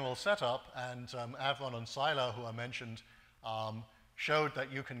the general setup, and Avron and Seiler, who I mentioned, showed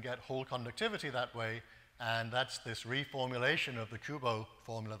that you can get Hall conductivity that way, and that's this reformulation of the Kubo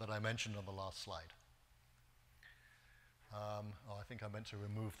formula that I mentioned on the last slide. Oh, I think I meant to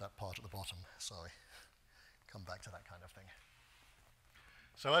remove that part at the bottom. Sorry. Come back to that kind of thing.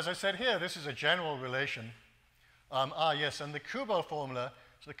 So as I said here, this is a general relation. Yes, and the Kubo formula.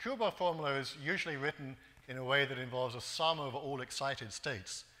 So the Kubo formula is usually written in a way that involves a sum over all excited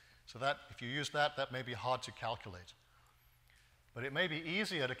states. So that, if you use that, that may be hard to calculate. But it may be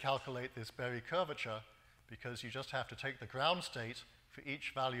easier to calculate this Berry curvature because you just have to take the ground state for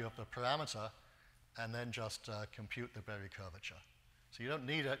each value of the parameter and then just compute the Berry curvature. So you don't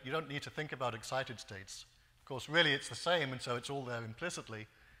need to think about excited states. Of course, really it's the same, and so it's all there implicitly,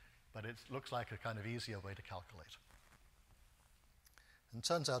 but it looks like a kind of easier way to calculate. And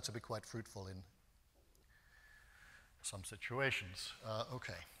turns out to be quite fruitful in some situations.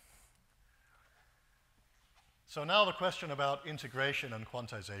 Okay. So now the question about integration and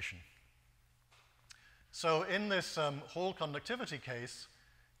quantization. So in this Hall conductivity case,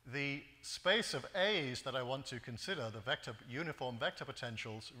 the space of A's that I want to consider, the uniform vector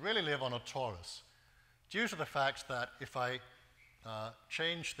potentials, really live on a torus, due to the fact that if I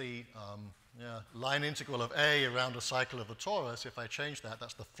change the line integral of A around a cycle of the torus, if I change that,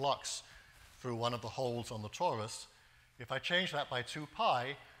 that's the flux through one of the holes on the torus. If I change that by 2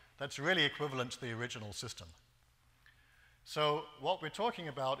 pi, that's really equivalent to the original system. So what we're talking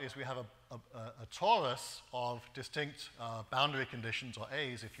about is we have a torus of distinct boundary conditions, or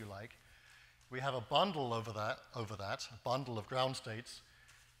A's if you like. We have a bundle over that, a bundle of ground states.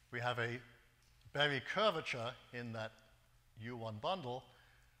 We have a Berry curvature in that U1 bundle,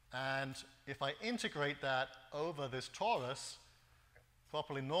 and if I integrate that over this torus,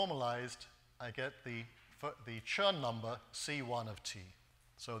 properly normalized, I get the Chern number C1 of t.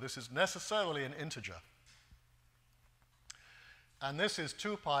 So this is necessarily an integer. And this is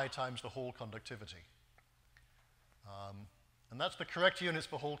 2 pi times the Hall conductivity. And that's the correct units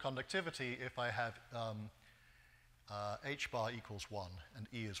for Hall conductivity if I have h bar equals 1 and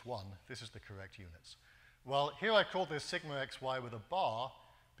E is 1. This is the correct units. Well, here I call this sigma xy with a bar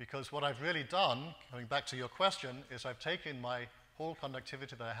because what I've really done, coming back to your question, is I've taken my Hall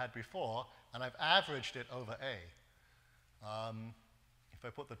conductivity that I had before and I've averaged it over A. If I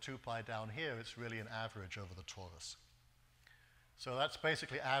put the 2 pi down here, it's really an average over the torus. So that's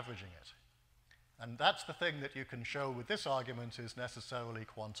basically averaging it. And that's the thing that you can show with this argument is necessarily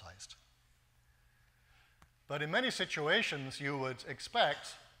quantized. But in many situations, you would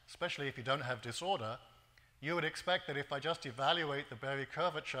expect especially if you don't have disorder, you would expect that if I just evaluate the Berry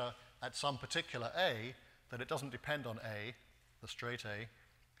curvature at some particular A, that it doesn't depend on A, the straight A,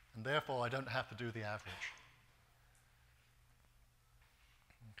 and therefore I don't have to do the average.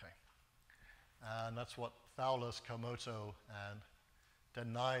 Okay. And that's what Thouless, Komoto, and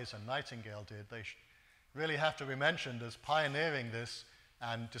Den Nys and Nightingale did. They really have to be mentioned as pioneering this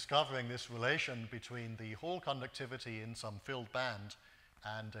and discovering this relation between the Hall conductivity in some filled band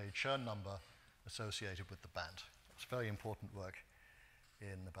and a Chern number associated with the band. It's very important work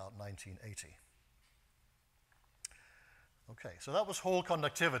in about 1980. Okay, so that was Hall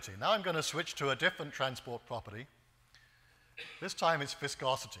conductivity. Now I'm going to switch to a different transport property. This time it's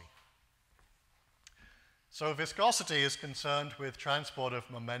viscosity. So viscosity is concerned with transport of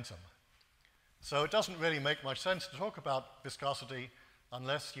momentum. So it doesn't really make much sense to talk about viscosity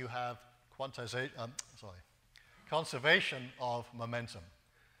unless you have conservation of momentum.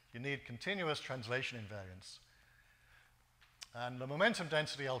 You need continuous translation invariance. And the momentum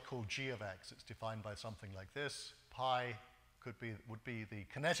density I'll call g of x. It's defined by something like this. Pi would be the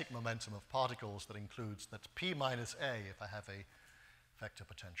kinetic momentum of particles that's p minus a if I have a vector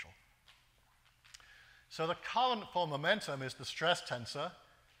potential. So the current for momentum is the stress tensor,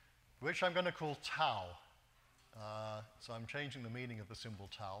 which I'm going to call tau. So I'm changing the meaning of the symbol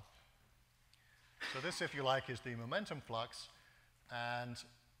tau. So this, if you like, is the momentum flux, and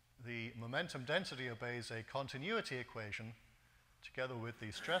the momentum density obeys a continuity equation together with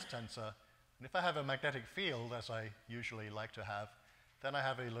the stress tensor. And if I have a magnetic field, as I usually like to have, then I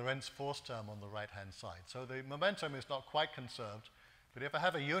have a Lorentz force term on the right-hand side. So the momentum is not quite conserved, but if I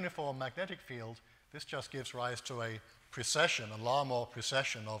have a uniform magnetic field, this just gives rise to a precession, a Larmor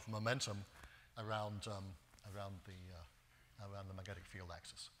precession of momentum around the magnetic field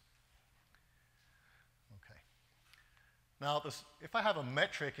axis. Okay. Now, if I have a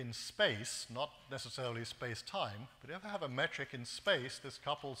metric in space, not necessarily space-time, but if I have a metric in space, this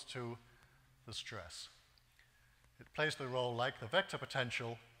couples to the stress. It plays the role like the vector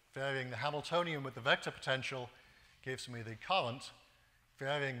potential. Varying the Hamiltonian with the vector potential gives me the current.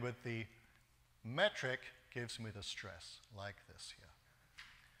 Varying with the metric gives me the stress, like this here.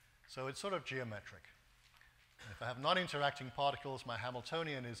 So it's sort of geometric. And if I have non-interacting particles, my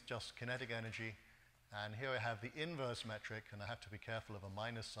Hamiltonian is just kinetic energy. And here I have the inverse metric, and I have to be careful of a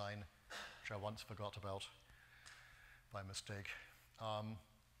minus sign, which I once forgot about by mistake.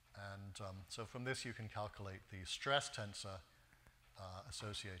 So from this you can calculate the stress tensor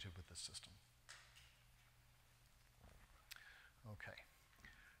associated with this system. Okay.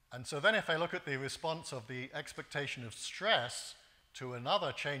 And so then if I look at the response of the expectation of stress to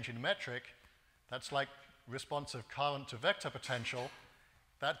another change in metric, that's like response of current to vector potential.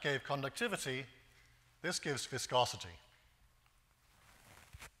 That gave conductivity. This gives viscosity.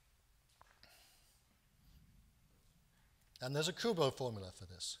 And there's a Kubo formula for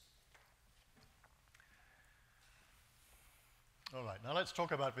this. All right, now let's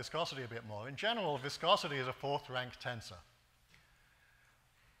talk about viscosity a bit more. In general, viscosity is a fourth-rank tensor.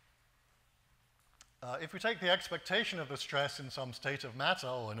 If we take the expectation of the stress in some state of matter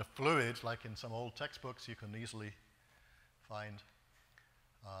or in a fluid, like in some old textbooks you can easily find,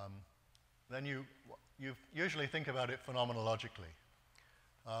 then you usually think about it phenomenologically.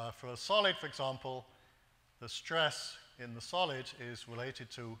 For a solid, for example, the stress in the solid is related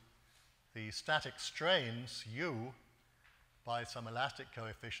to the static strains, U, by some elastic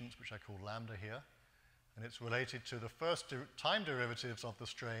coefficients, which I call lambda here. And it's related to the first time derivatives of the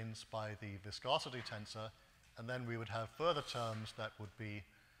strains by the viscosity tensor, and then we would have further terms that would be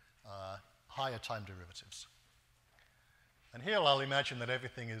higher time derivatives. And here I'll imagine that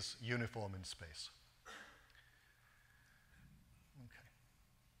everything is uniform in space. Okay.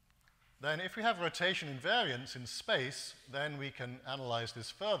 Then if we have rotation invariance in space, then we can analyze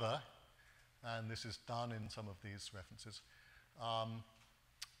this further, and this is done in some of these references.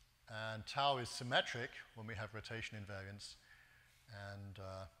 And tau is symmetric when we have rotation invariance.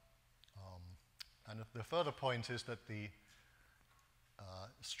 And the further point is that the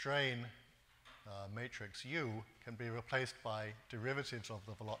strain matrix U can be replaced by derivatives of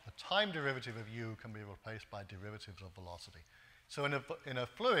the time derivative of U can be replaced by derivatives of velocity. So in a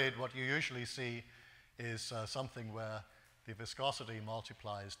fluid, what you usually see is something where the viscosity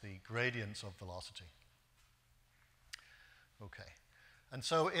multiplies the gradients of velocity. Okay. And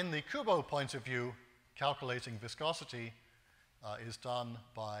so in the Kubo point of view, calculating viscosity is done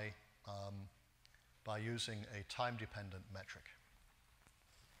by using a time-dependent metric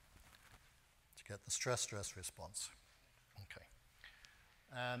to get the stress-stress response. Okay.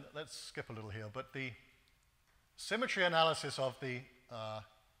 And let's skip a little here, but the symmetry analysis of the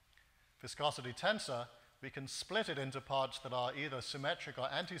viscosity tensor, we can split it into parts that are either symmetric or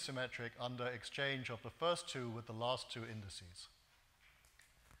antisymmetric under exchange of the first two with the last two indices.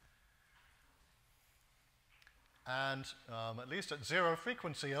 And at least at zero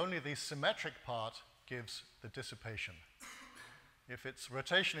frequency, only the symmetric part gives the dissipation. If it's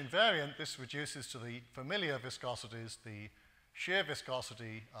rotation invariant, this reduces to the familiar viscosities, the shear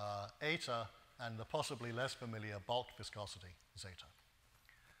viscosity, eta, and the possibly less familiar bulk viscosity, zeta.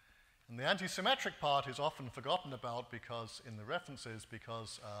 And the antisymmetric part is often forgotten about because in the references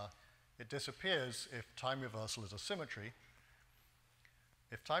because it disappears if time reversal is a symmetry.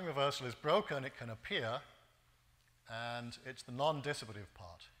 If time reversal is broken, it can appear, and it's the non-dissipative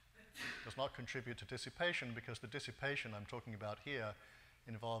part. It does not contribute to dissipation because the dissipation I'm talking about here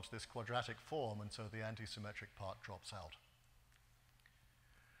involves this quadratic form, and so the antisymmetric part drops out.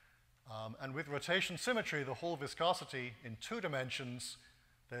 And with rotation symmetry, the Hall viscosity in 2 dimensions,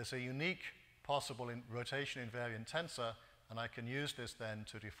 there's a unique possible rotation invariant tensor, and I can use this then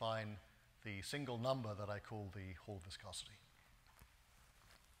to define the single number that I call the Hall viscosity.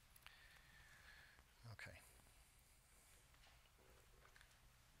 Okay.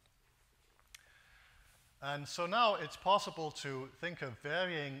 And so now it's possible to think of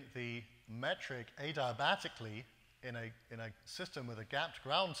varying the metric adiabatically in a system with a gapped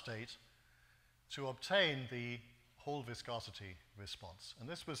ground state to obtain the Hall viscosity response. And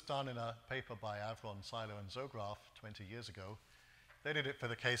this was done in a paper by Avron, Seiler, and Zograf 20 years ago. They did it for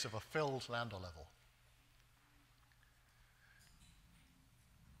the case of a filled Landau level.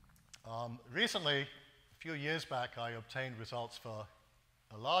 Recently, a few years back, I obtained results for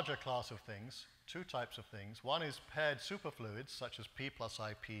a larger class of things, 2 types of things. One is paired superfluids, such as P plus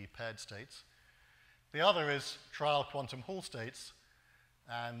IP paired states. The other is trial quantum Hall states,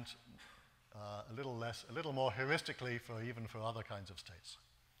 and a little more heuristically even for other kinds of states.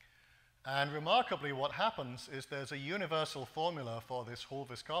 And remarkably, what happens is there's a universal formula for this Hall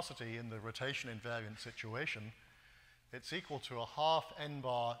viscosity in the rotation invariant situation. It's equal to a half n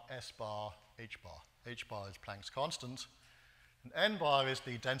bar s bar h bar. H bar is Planck's constant, and n bar is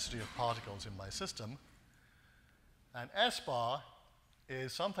the density of particles in my system, and s bar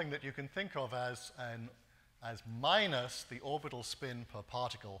is something that you can think of as minus the orbital spin per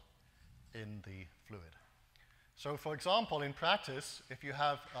particle in the fluid. So for example, in practice, if you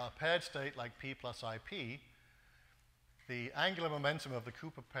have a paired state like P plus IP, the angular momentum of the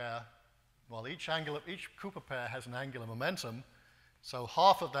Cooper pair, well, each Cooper pair has an angular momentum, so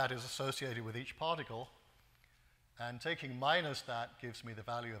half of that is associated with each particle, and taking minus that gives me the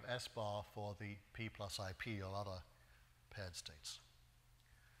value of S bar for the P plus IP or other paired states.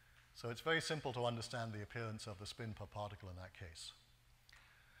 So it's very simple to understand the appearance of the spin per particle in that case.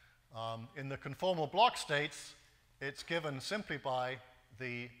 In the conformal block states, it's given simply by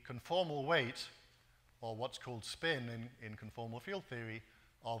the conformal weight, or what's called spin in conformal field theory,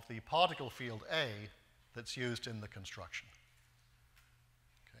 of the particle field A that's used in the construction.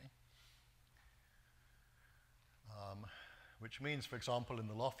 Okay. Which means, for example, in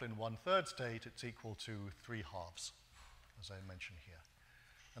the Laughlin 1/3 state, it's equal to 3/2, as I mentioned here.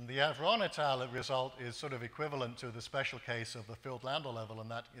 And the Avron et al. Result is sort of equivalent to the special case of the filled Landau level,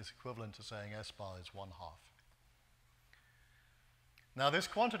 and that is equivalent to saying S bar is 1/2. Now, this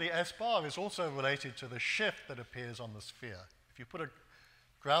quantity S bar is also related to the shift that appears on the sphere. If you put a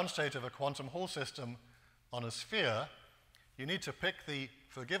ground state of a quantum Hall system on a sphere, you need to pick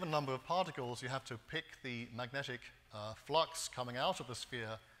for a given number of particles, you have to pick the magnetic flux coming out of the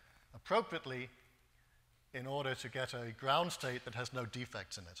sphere appropriately in order to get a ground state that has no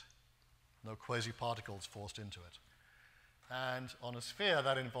defects in it, no quasi-particles forced into it. And on a sphere,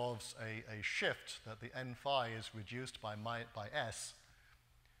 that involves a shift that the n phi is reduced by s,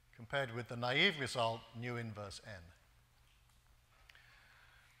 compared with the naive result, nu inverse n.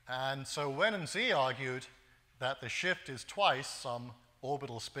 And so Wen and Z argued that the shift is twice some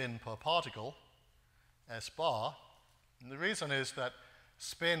orbital spin per particle, s bar. And the reason is that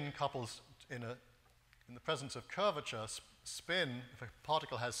spin couples in the presence of curvature, spin, if a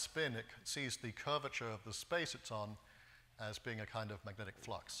particle has spin, it sees the curvature of the space it's on as being a kind of magnetic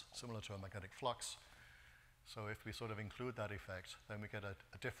flux, similar to a magnetic flux. So if we sort of include that effect, then we get a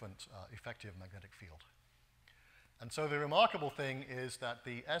different effective magnetic field. And so the remarkable thing is that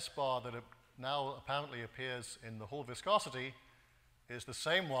the S bar that now apparently appears in the Hall viscosity is the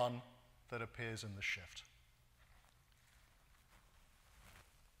same one that appears in the shift.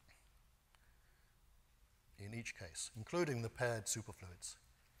 In each case, including the paired superfluids.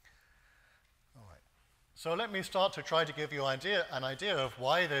 All right. So let me start to try to give you an idea of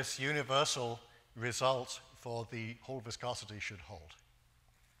why this universal result for the Hall viscosity should hold.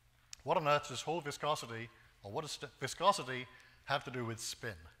 What on earth does Hall viscosity, or what does viscosity have to do with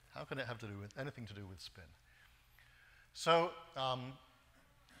spin? How can it have to do with anything to do with spin? So,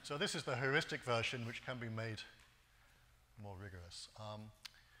 so this is the heuristic version, which can be made more rigorous.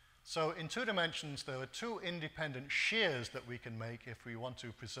 So in 2 dimensions, there are 2 independent shears that we can make if we want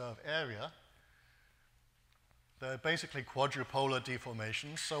to preserve area. They're basically quadrupolar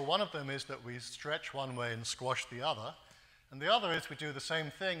deformations. So one of them is that we stretch one way and squash the other. And the other is we do the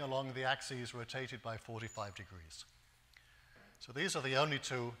same thing along the axes rotated by 45 degrees. So these are the only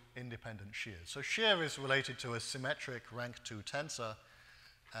 2 independent shears. So shear is related to a symmetric rank 2 tensor,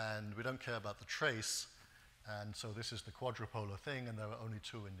 and we don't care about the trace. And so this is the quadrupolar thing, and there are only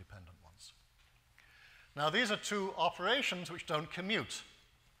 2 independent ones. Now these are 2 operations which don't commute.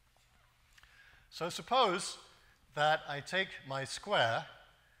 So suppose that I take my square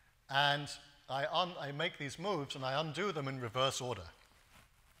and I make these moves and I undo them in reverse order.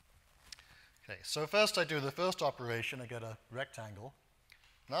 Okay, so first I do the first operation, I get a rectangle.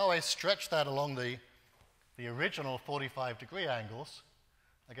 Now I stretch that along the original 45-degree angles.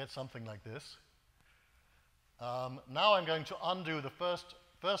 I get something like this. Now I'm going to undo the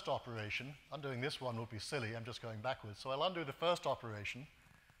first operation. Undoing this one would be silly, I'm just going backwards. So I'll undo the first operation.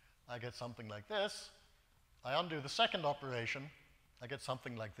 I get something like this. I undo the second operation. I get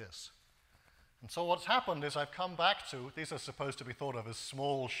something like this. And so what's happened is I've come back to, these are supposed to be thought of as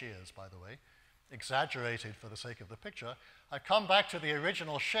small shears, by the way, exaggerated for the sake of the picture. I've come back to the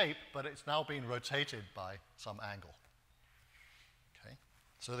original shape, but it's now been rotated by some angle. Okay?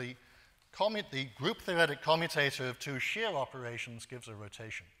 So the group theoretic commutator of 2 shear operations gives a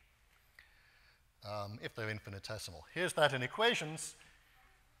rotation, if they're infinitesimal. Here's that in equations.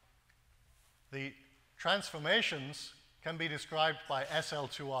 The transformations can be described by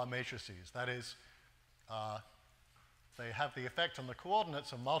SL2R matrices. That is, they have the effect on the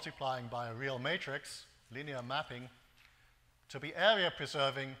coordinates of multiplying by a real matrix, linear mapping. To be area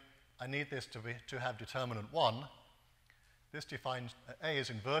preserving, I need this to have determinant 1. This defines, A is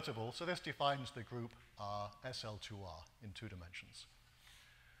invertible, so this defines the group SL2R in 2 dimensions.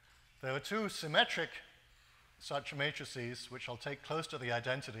 There are 2 symmetric such matrices, which I'll take close to the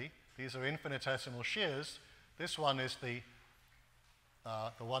identity. These are infinitesimal shears. This one is the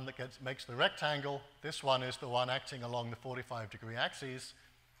one that makes the rectangle. This one is the one acting along the 45-degree axes.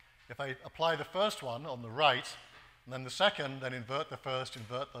 If I apply the first one on the right, and then the second, then invert the first,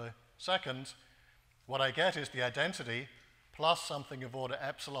 invert the second, what I get is the identity plus something of order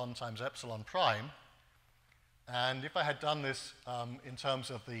epsilon times epsilon prime. And if I had done this in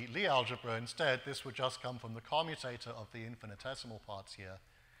terms of the Lie algebra instead, this would just come from the commutator of the infinitesimal parts here.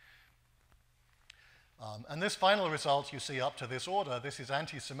 And this final result you see up to this order, this is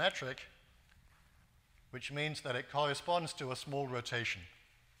antisymmetric, which means that it corresponds to a small rotation.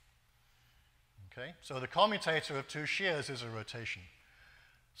 Okay? So the commutator of 2 shears is a rotation.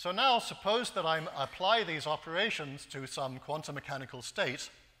 So now suppose that I apply these operations to some quantum mechanical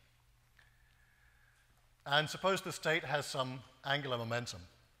state, and suppose the state has some angular momentum.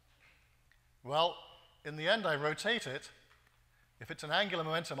 Well, in the end I rotate it. If it's an angular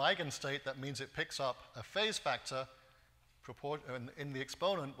momentum eigenstate, that means it picks up a phase factor. In the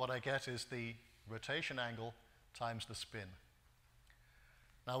exponent, what I get is the rotation angle times the spin.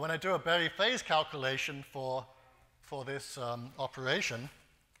 Now, when I do a Berry phase calculation for this operation,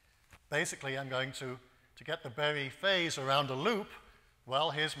 basically I'm going to get the Berry phase around a loop.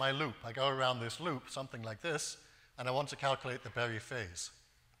 Well, here's my loop. I go around this loop, something like this, and I want to calculate the Berry phase.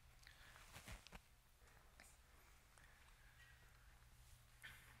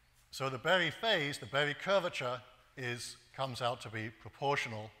 So the Berry phase, the Berry curvature, comes out to be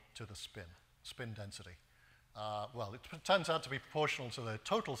proportional to the spin density. Well, it turns out to be proportional to the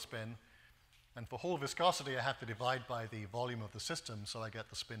total spin, and for Hall viscosity, I have to divide by the volume of the system, so I get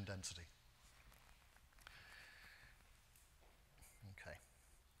the spin density. Okay.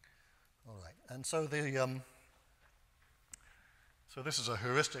 All right. And so so this is a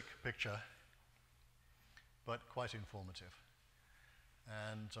heuristic picture, but quite informative.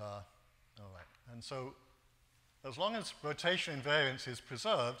 And all right. And so as long as rotation invariance is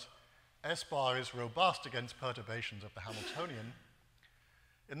preserved, S bar is robust against perturbations of the Hamiltonian.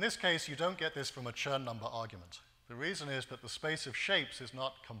 In this case, you don't get this from a Chern number argument. The reason is that the space of shapes is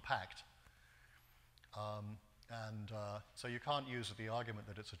not compact. So you can't use the argument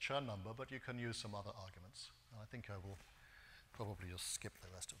that it's a Chern number, but you can use some other arguments. I think I will probably just skip the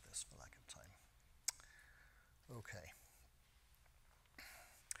rest of this for lack of time. Okay.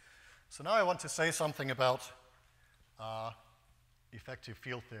 So now I want to say something about effective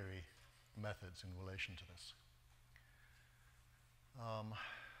field theory methods in relation to this.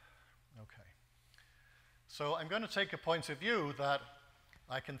 So I'm going to take a point of view that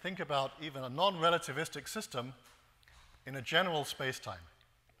I can think about even a non-relativistic system in a general space-time.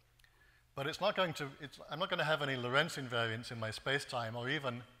 But it's not going to, I'm not going to have any Lorentz invariance in my space-time or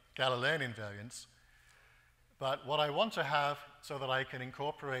even Galilean invariance. But what I want to have so that I can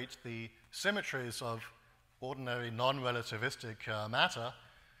incorporate the symmetries of ordinary non-relativistic matter,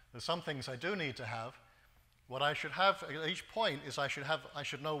 there's some things I do need to have. What I should have at each point is I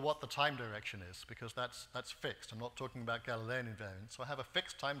should know what the time direction is, because that's fixed. I'm not talking about Galilean invariance. So I have a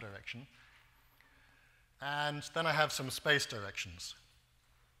fixed time direction. And then I have some space directions.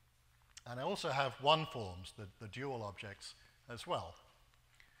 And I also have one forms, the dual objects, as well.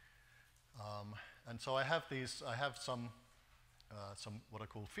 And so I have some what I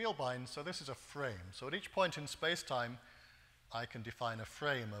call field binds. So this is a frame. So at each point in space-time, I can define a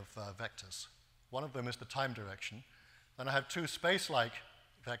frame of vectors. One of them is the time direction. Then I have two space-like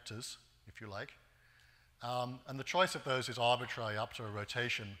vectors, if you like. And the choice of those is arbitrary up to a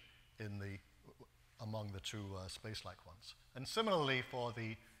rotation among the two space-like ones. And similarly for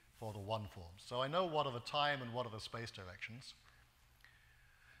the one forms. So I know what are the time and what are the space directions.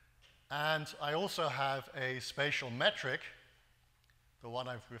 And I also have a spatial metric, the one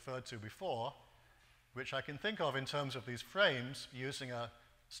I've referred to before, which I can think of in terms of these frames using a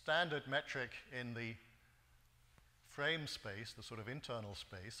standard metric in the frame space, the sort of internal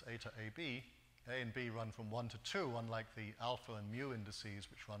space, A to AB. A and B run from 1 to 2, unlike the alpha and mu indices,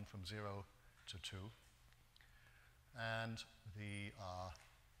 which run from 0 to 2. And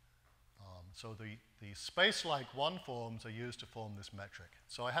so the space-like one forms are used to form this metric.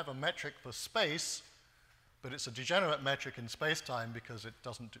 So I have a metric for space, but it's a degenerate metric in space-time because it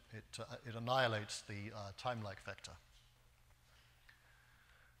annihilates the time-like vector.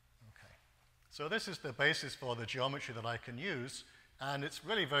 Okay. So this is the basis for the geometry that I can use, and it's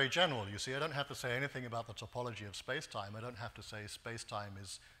really very general. You see, I don't have to say anything about the topology of space-time. I don't have to say space-time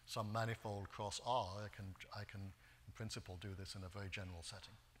is some manifold cross R. I can, in principle, do this in a very general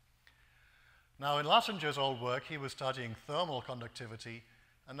setting. Now, in Lassinger's old work, he was studying thermal conductivity,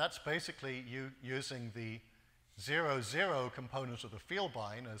 and that's basically using the 0, 0 component of the field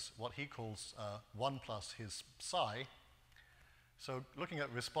bind as what he calls 1 plus his psi. So looking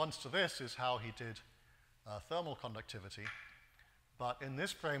at response to this is how he did thermal conductivity. But in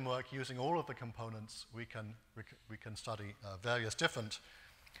this framework, using all of the components, we can study various different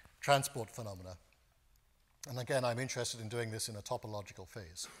transport phenomena. And again, I'm interested in doing this in a topological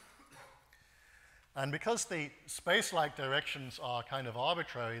phase. And because the space-like directions are kind of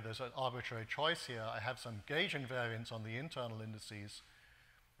arbitrary, there's an arbitrary choice here. I have some gauge invariance on the internal indices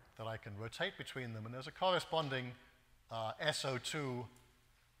that I can rotate between them. And there's a corresponding SO2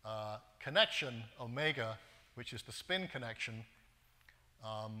 connection, omega, which is the spin connection,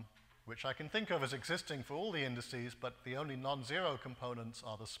 which I can think of as existing for all the indices, but the only non-zero components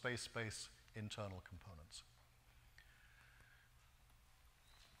are the space-space internal components.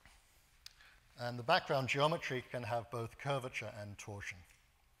 And the background geometry can have both curvature and torsion.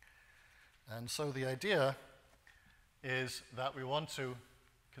 And so the idea is that we want to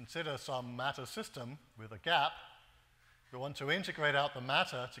consider some matter system with a gap. We want to integrate out the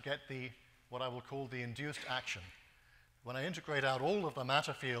matter to get what I will call the induced action. When I integrate out all of the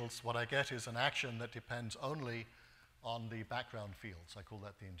matter fields, what I get is an action that depends only on the background fields. I call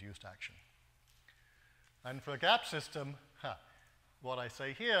that the induced action. And for a gap system, what I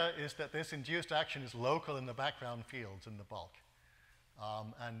say here is that this induced action is local in the background fields in the bulk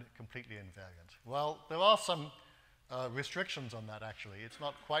and completely invariant. Well, there are some restrictions on that, actually. It's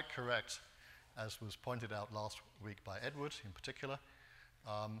not quite correct, as was pointed out last week by Edward in particular.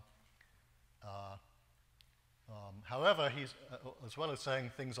 However, he's, as well as saying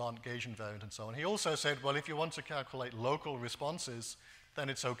things aren't gauge invariant and so on, he also said, well, if you want to calculate local responses, then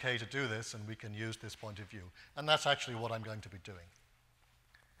it's okay to do this, and we can use this point of view. And that's actually what I'm going to be doing.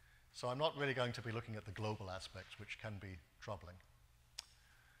 So I'm not really going to be looking at the global aspects, which can be troubling.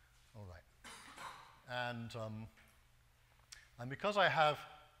 All right. And because I have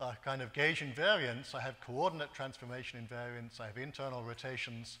a kind of gauge invariance, I have coordinate transformation invariance, I have internal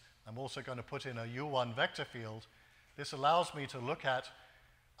rotations, I'm also going to put in a U1 vector field. This allows me to look at,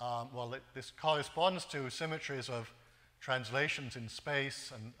 this corresponds to symmetries of translations in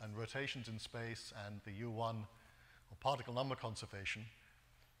space and rotations in space and the U1 or particle number conservation.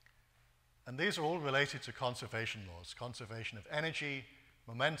 And these are all related to conservation laws, conservation of energy,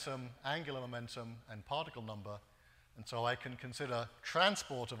 momentum, angular momentum, and particle number. And so I can consider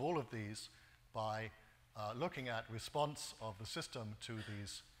transport of all of these by looking at response of the system to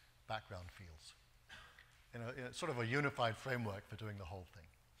these background fields in a sort of a unified framework for doing the whole thing.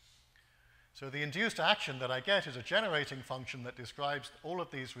 So the induced action that I get is a generating function that describes all of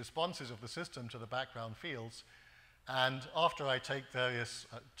these responses of the system to the background fields. And after I take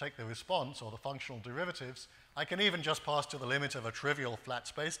the response or the functional derivatives, I can even just pass to the limit of a trivial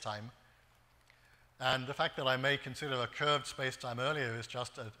flat spacetime. And the fact that I may consider a curved spacetime earlier is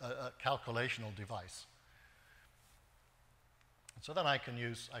just a calculational device. So then I can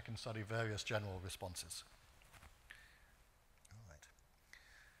study various general responses. All right.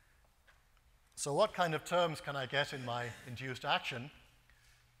 So what kind of terms can I get in my induced action?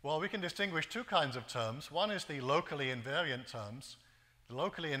 Well, we can distinguish two kinds of terms. One is the locally invariant terms. The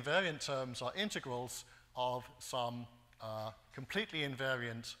locally invariant terms are integrals of some completely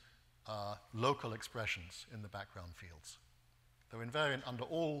invariant local expressions in the background fields. They're invariant under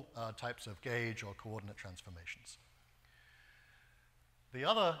all types of gauge or coordinate transformations. The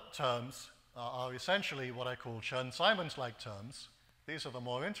other terms are essentially what I call Chern-Simons-like terms. These are the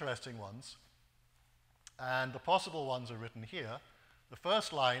more interesting ones. And the possible ones are written here. The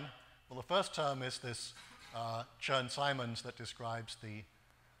first line, well, the first term is this Chern-Simons that describes the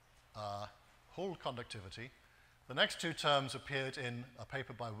Hall conductivity. The next two terms appeared in a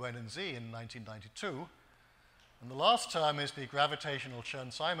paper by Wen and Zi in 1992. And the last term is the gravitational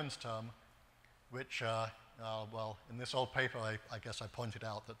Chern-Simons term, which, well, in this old paper, I guess I pointed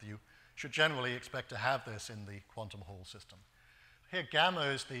out that you should generally expect to have this in the quantum Hall system. Here, gamma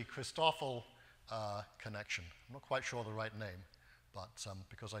is the Christoffel connection. I'm not quite sure the right name, but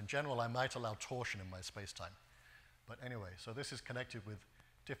because in general, I might allow torsion in my spacetime. But anyway, so this is connected with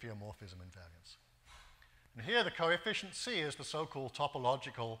diffeomorphism invariance. And here, the coefficient C is the so-called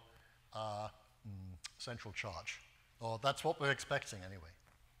topological central charge, or that's what we're expecting anyway.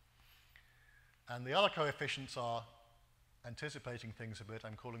 And the other coefficients are anticipating things a bit.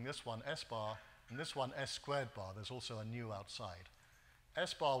 I'm calling this one S bar, and this one S squared bar. There's also a nu outside.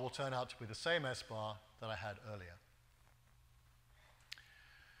 S bar will turn out to be the same S bar that I had earlier.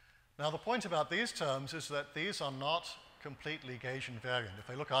 Now, the point about these terms is that these are not completely gauge invariant. If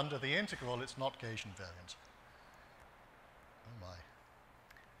I look under the integral, it's not gauge invariant. Oh my.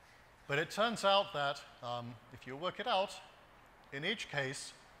 But it turns out that if you work it out, in each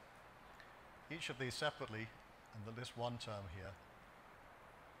case, each of these separately, and this one term here,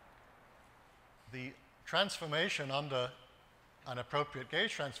 the transformation under an appropriate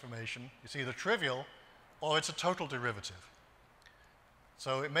gauge transformation is either trivial or it's a total derivative.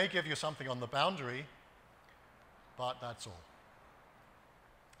 So it may give you something on the boundary, but that's all.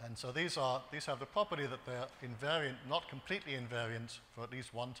 And so these have the property that they're invariant, not completely invariant for at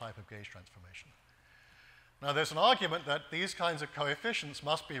least one type of gauge transformation. Now there's an argument that these kinds of coefficients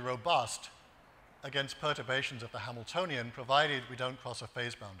must be robust against perturbations of the Hamiltonian, provided we don't cross a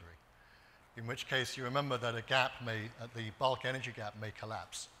phase boundary, in which case you remember that a gap may, the bulk energy gap may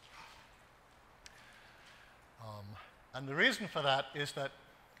collapse. And the reason for that is that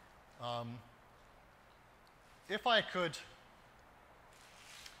if I could,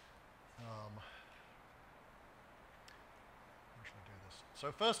 how should I do this?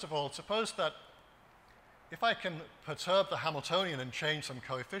 So first of all, suppose that if I can perturb the Hamiltonian and change some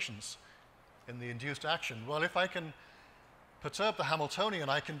coefficients in the induced action, well, if I can perturb the Hamiltonian,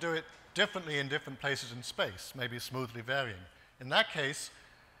 I can do it differently in different places in space, maybe smoothly varying. In that case,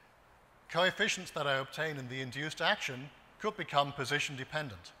 coefficients that I obtain in the induced action could become position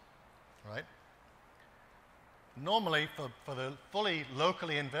dependent, right? Normally, for the fully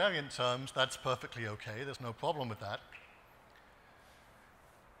locally invariant terms, that's perfectly okay. There's no problem with that.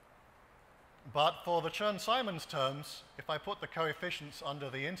 But for the Chern-Simons terms, if I put the coefficients under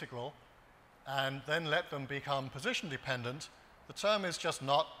the integral and then let them become position dependent, the term is just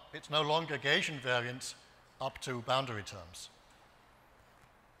not, it's no longer gauge invariant up to boundary terms.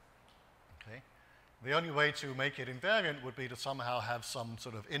 Okay? The only way to make it invariant would be to somehow have some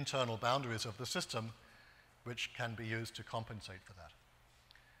sort of internal boundaries of the system which can be used to compensate for that.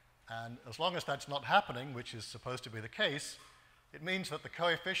 And as long as that's not happening, which is supposed to be the case, it means that the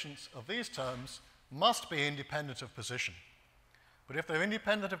coefficients of these terms must be independent of position. But if they're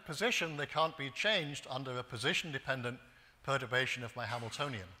independent of position, they can't be changed under a position-dependent perturbation of my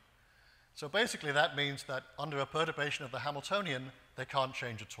Hamiltonian. So basically that means that under a perturbation of the Hamiltonian, they can't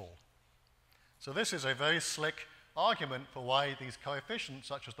change at all. So this is a very slick argument for why these coefficients,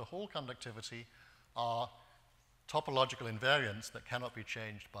 such as the Hall conductivity, are topological invariants that cannot be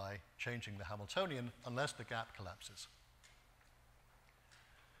changed by changing the Hamiltonian unless the gap collapses.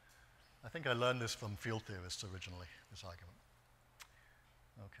 I think I learned this from field theorists originally, this argument.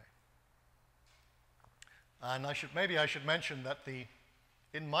 Okay. And maybe I should mention that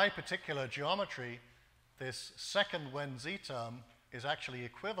in my particular geometry, this second Wen-Z term is actually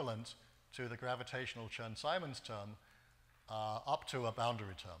equivalent to the gravitational Chern-Simons term up to a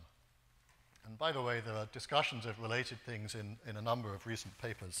boundary term. And by the way, there are discussions of related things in a number of recent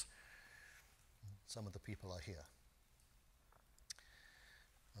papers. Some of the people are here.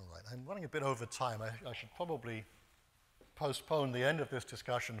 All right, I'm running a bit over time. I should probably postpone the end of this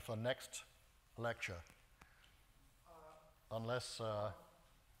discussion for next lecture. Unless, I'm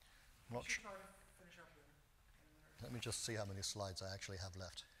not sure. Try to finish up here in a minute. Let me just see how many slides I actually have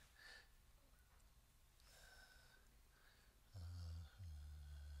left. Three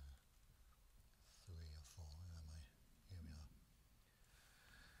or four, where am I? Here we are.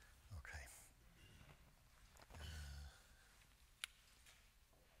 Okay.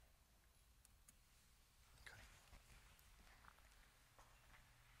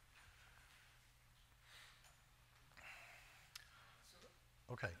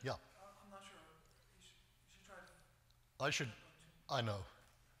 Okay, yeah. I'm not sure. You should try to. I should, I know.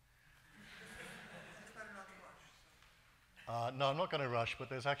 It's better not to rush. No, I'm not going to rush, but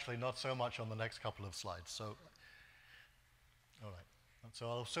there's actually not so much on the next couple of slides. So, all right. So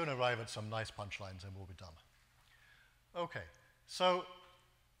I'll soon arrive at some nice punchlines and we'll be done. Okay. So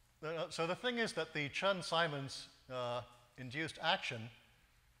the thing is that the Chern-Simons induced action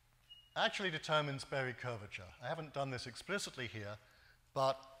actually determines Berry curvature. I haven't done this explicitly here,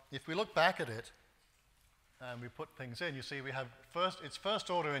 but if we look back at it and we put things in, you see we have it's first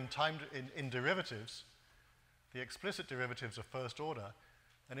order in derivatives. The explicit derivatives are first order,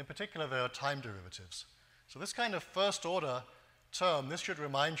 and in particular there are time derivatives. So this kind of first order term, this should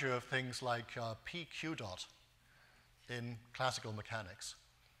remind you of things like PQ dot in classical mechanics.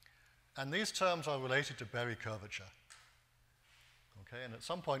 And these terms are related to Berry curvature. Okay, and at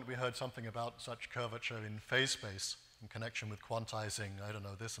some point we heard something about such curvature in phase space in connection with quantizing, I don't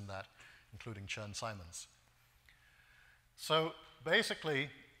know, this and that, including Chern-Simons. So basically,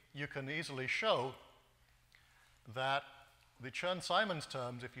 you can easily show that the Chern-Simons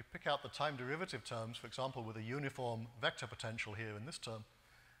terms, if you pick out the time derivative terms, for example, with a uniform vector potential here in this term,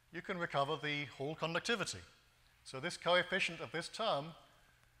 you can recover the Hall conductivity. So this coefficient of this term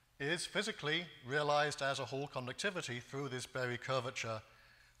is physically realized as a Hall conductivity through this Berry curvature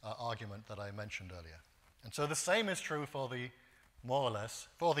argument that I mentioned earlier. And so the same is true for more or less,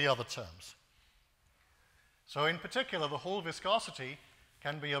 for the other terms. So in particular, the Hall viscosity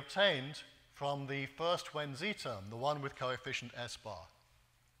can be obtained from the first when z term, the one with coefficient S bar.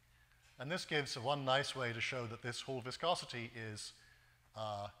 And this gives one nice way to show that this Hall viscosity is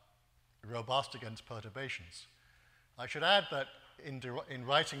robust against perturbations. I should add that in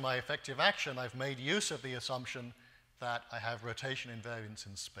writing my effective action, I've made use of the assumption that I have rotation invariance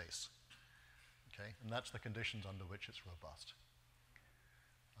in space. Okay, and that's the conditions under which it's robust.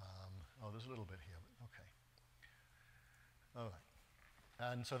 There's a little bit here, but okay. All right.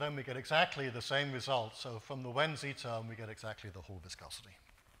 And so then we get exactly the same result. So from the when z term, we get exactly the Hall viscosity.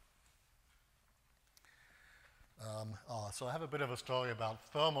 So I have a bit of a story about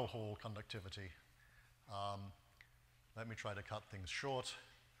thermal Hall conductivity. Let me try to cut things short.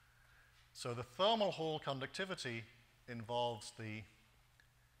 So the thermal Hall conductivity involves the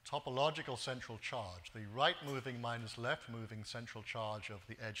topological central charge, the right-moving minus left-moving central charge of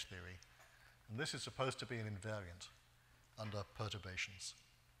the edge theory. And this is supposed to be an invariant under perturbations.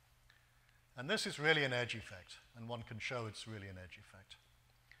 And this is really an edge effect, and one can show it's really an edge effect.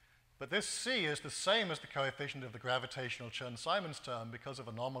 But this C is the same as the coefficient of the gravitational Chern-Simons term because of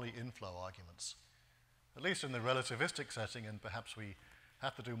anomaly inflow arguments, at least in the relativistic setting, and perhaps we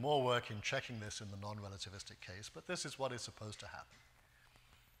have to do more work in checking this in the non-relativistic case, but this is what is supposed to happen.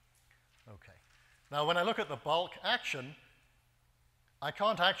 Okay. Now, when I look at the bulk action, I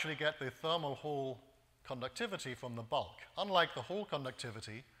can't actually get the thermal Hall conductivity from the bulk. Unlike the Hall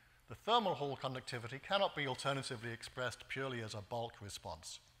conductivity, the thermal Hall conductivity cannot be alternatively expressed purely as a bulk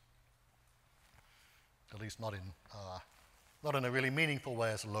response. At least not in a really meaningful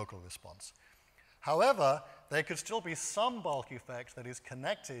way as a local response. However, there could still be some bulk effect that is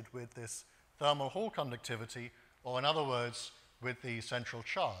connected with this thermal Hall conductivity, or in other words, with the central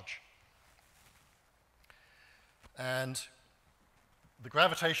charge. And the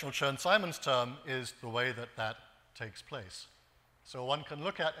gravitational Chern-Simons term is the way that that takes place. So one can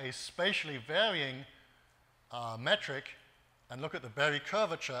look at a spatially varying metric and look at the Berry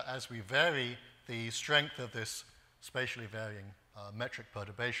curvature as we vary the strength of this spatially varying metric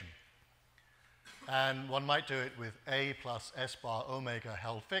perturbation. And one might do it with A plus S bar omega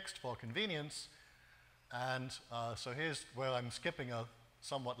held fixed for convenience. And so here's where I'm skipping a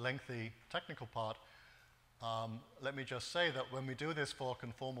somewhat lengthy technical part. Let me just say that when we do this for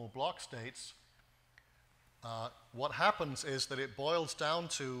conformal block states, what happens is that it boils down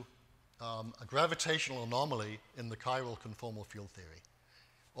to a gravitational anomaly in the chiral conformal field theory.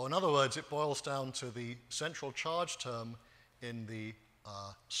 Or in other words, it boils down to the central charge term in the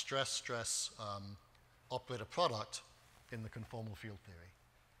stress-stress operator product in the conformal field theory.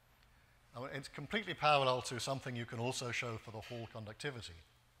 Now, it's completely parallel to something you can also show for the Hall conductivity.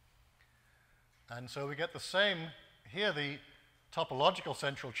 And so we get the same, here the topological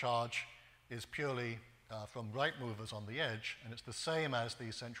central charge is purely from right movers on the edge, and it's the same as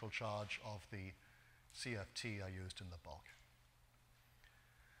the central charge of the CFT I used in the bulk.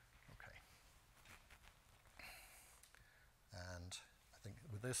 Okay. And I think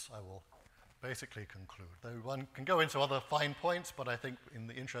with this I will basically conclude. Though one can go into other fine points, but I think in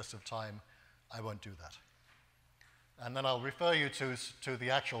the interest of time, I won't do that. And then I'll refer you to the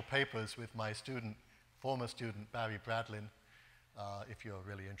actual papers with my student, former student, Barry Bradlin, if you're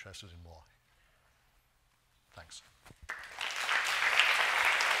really interested in more. Thanks.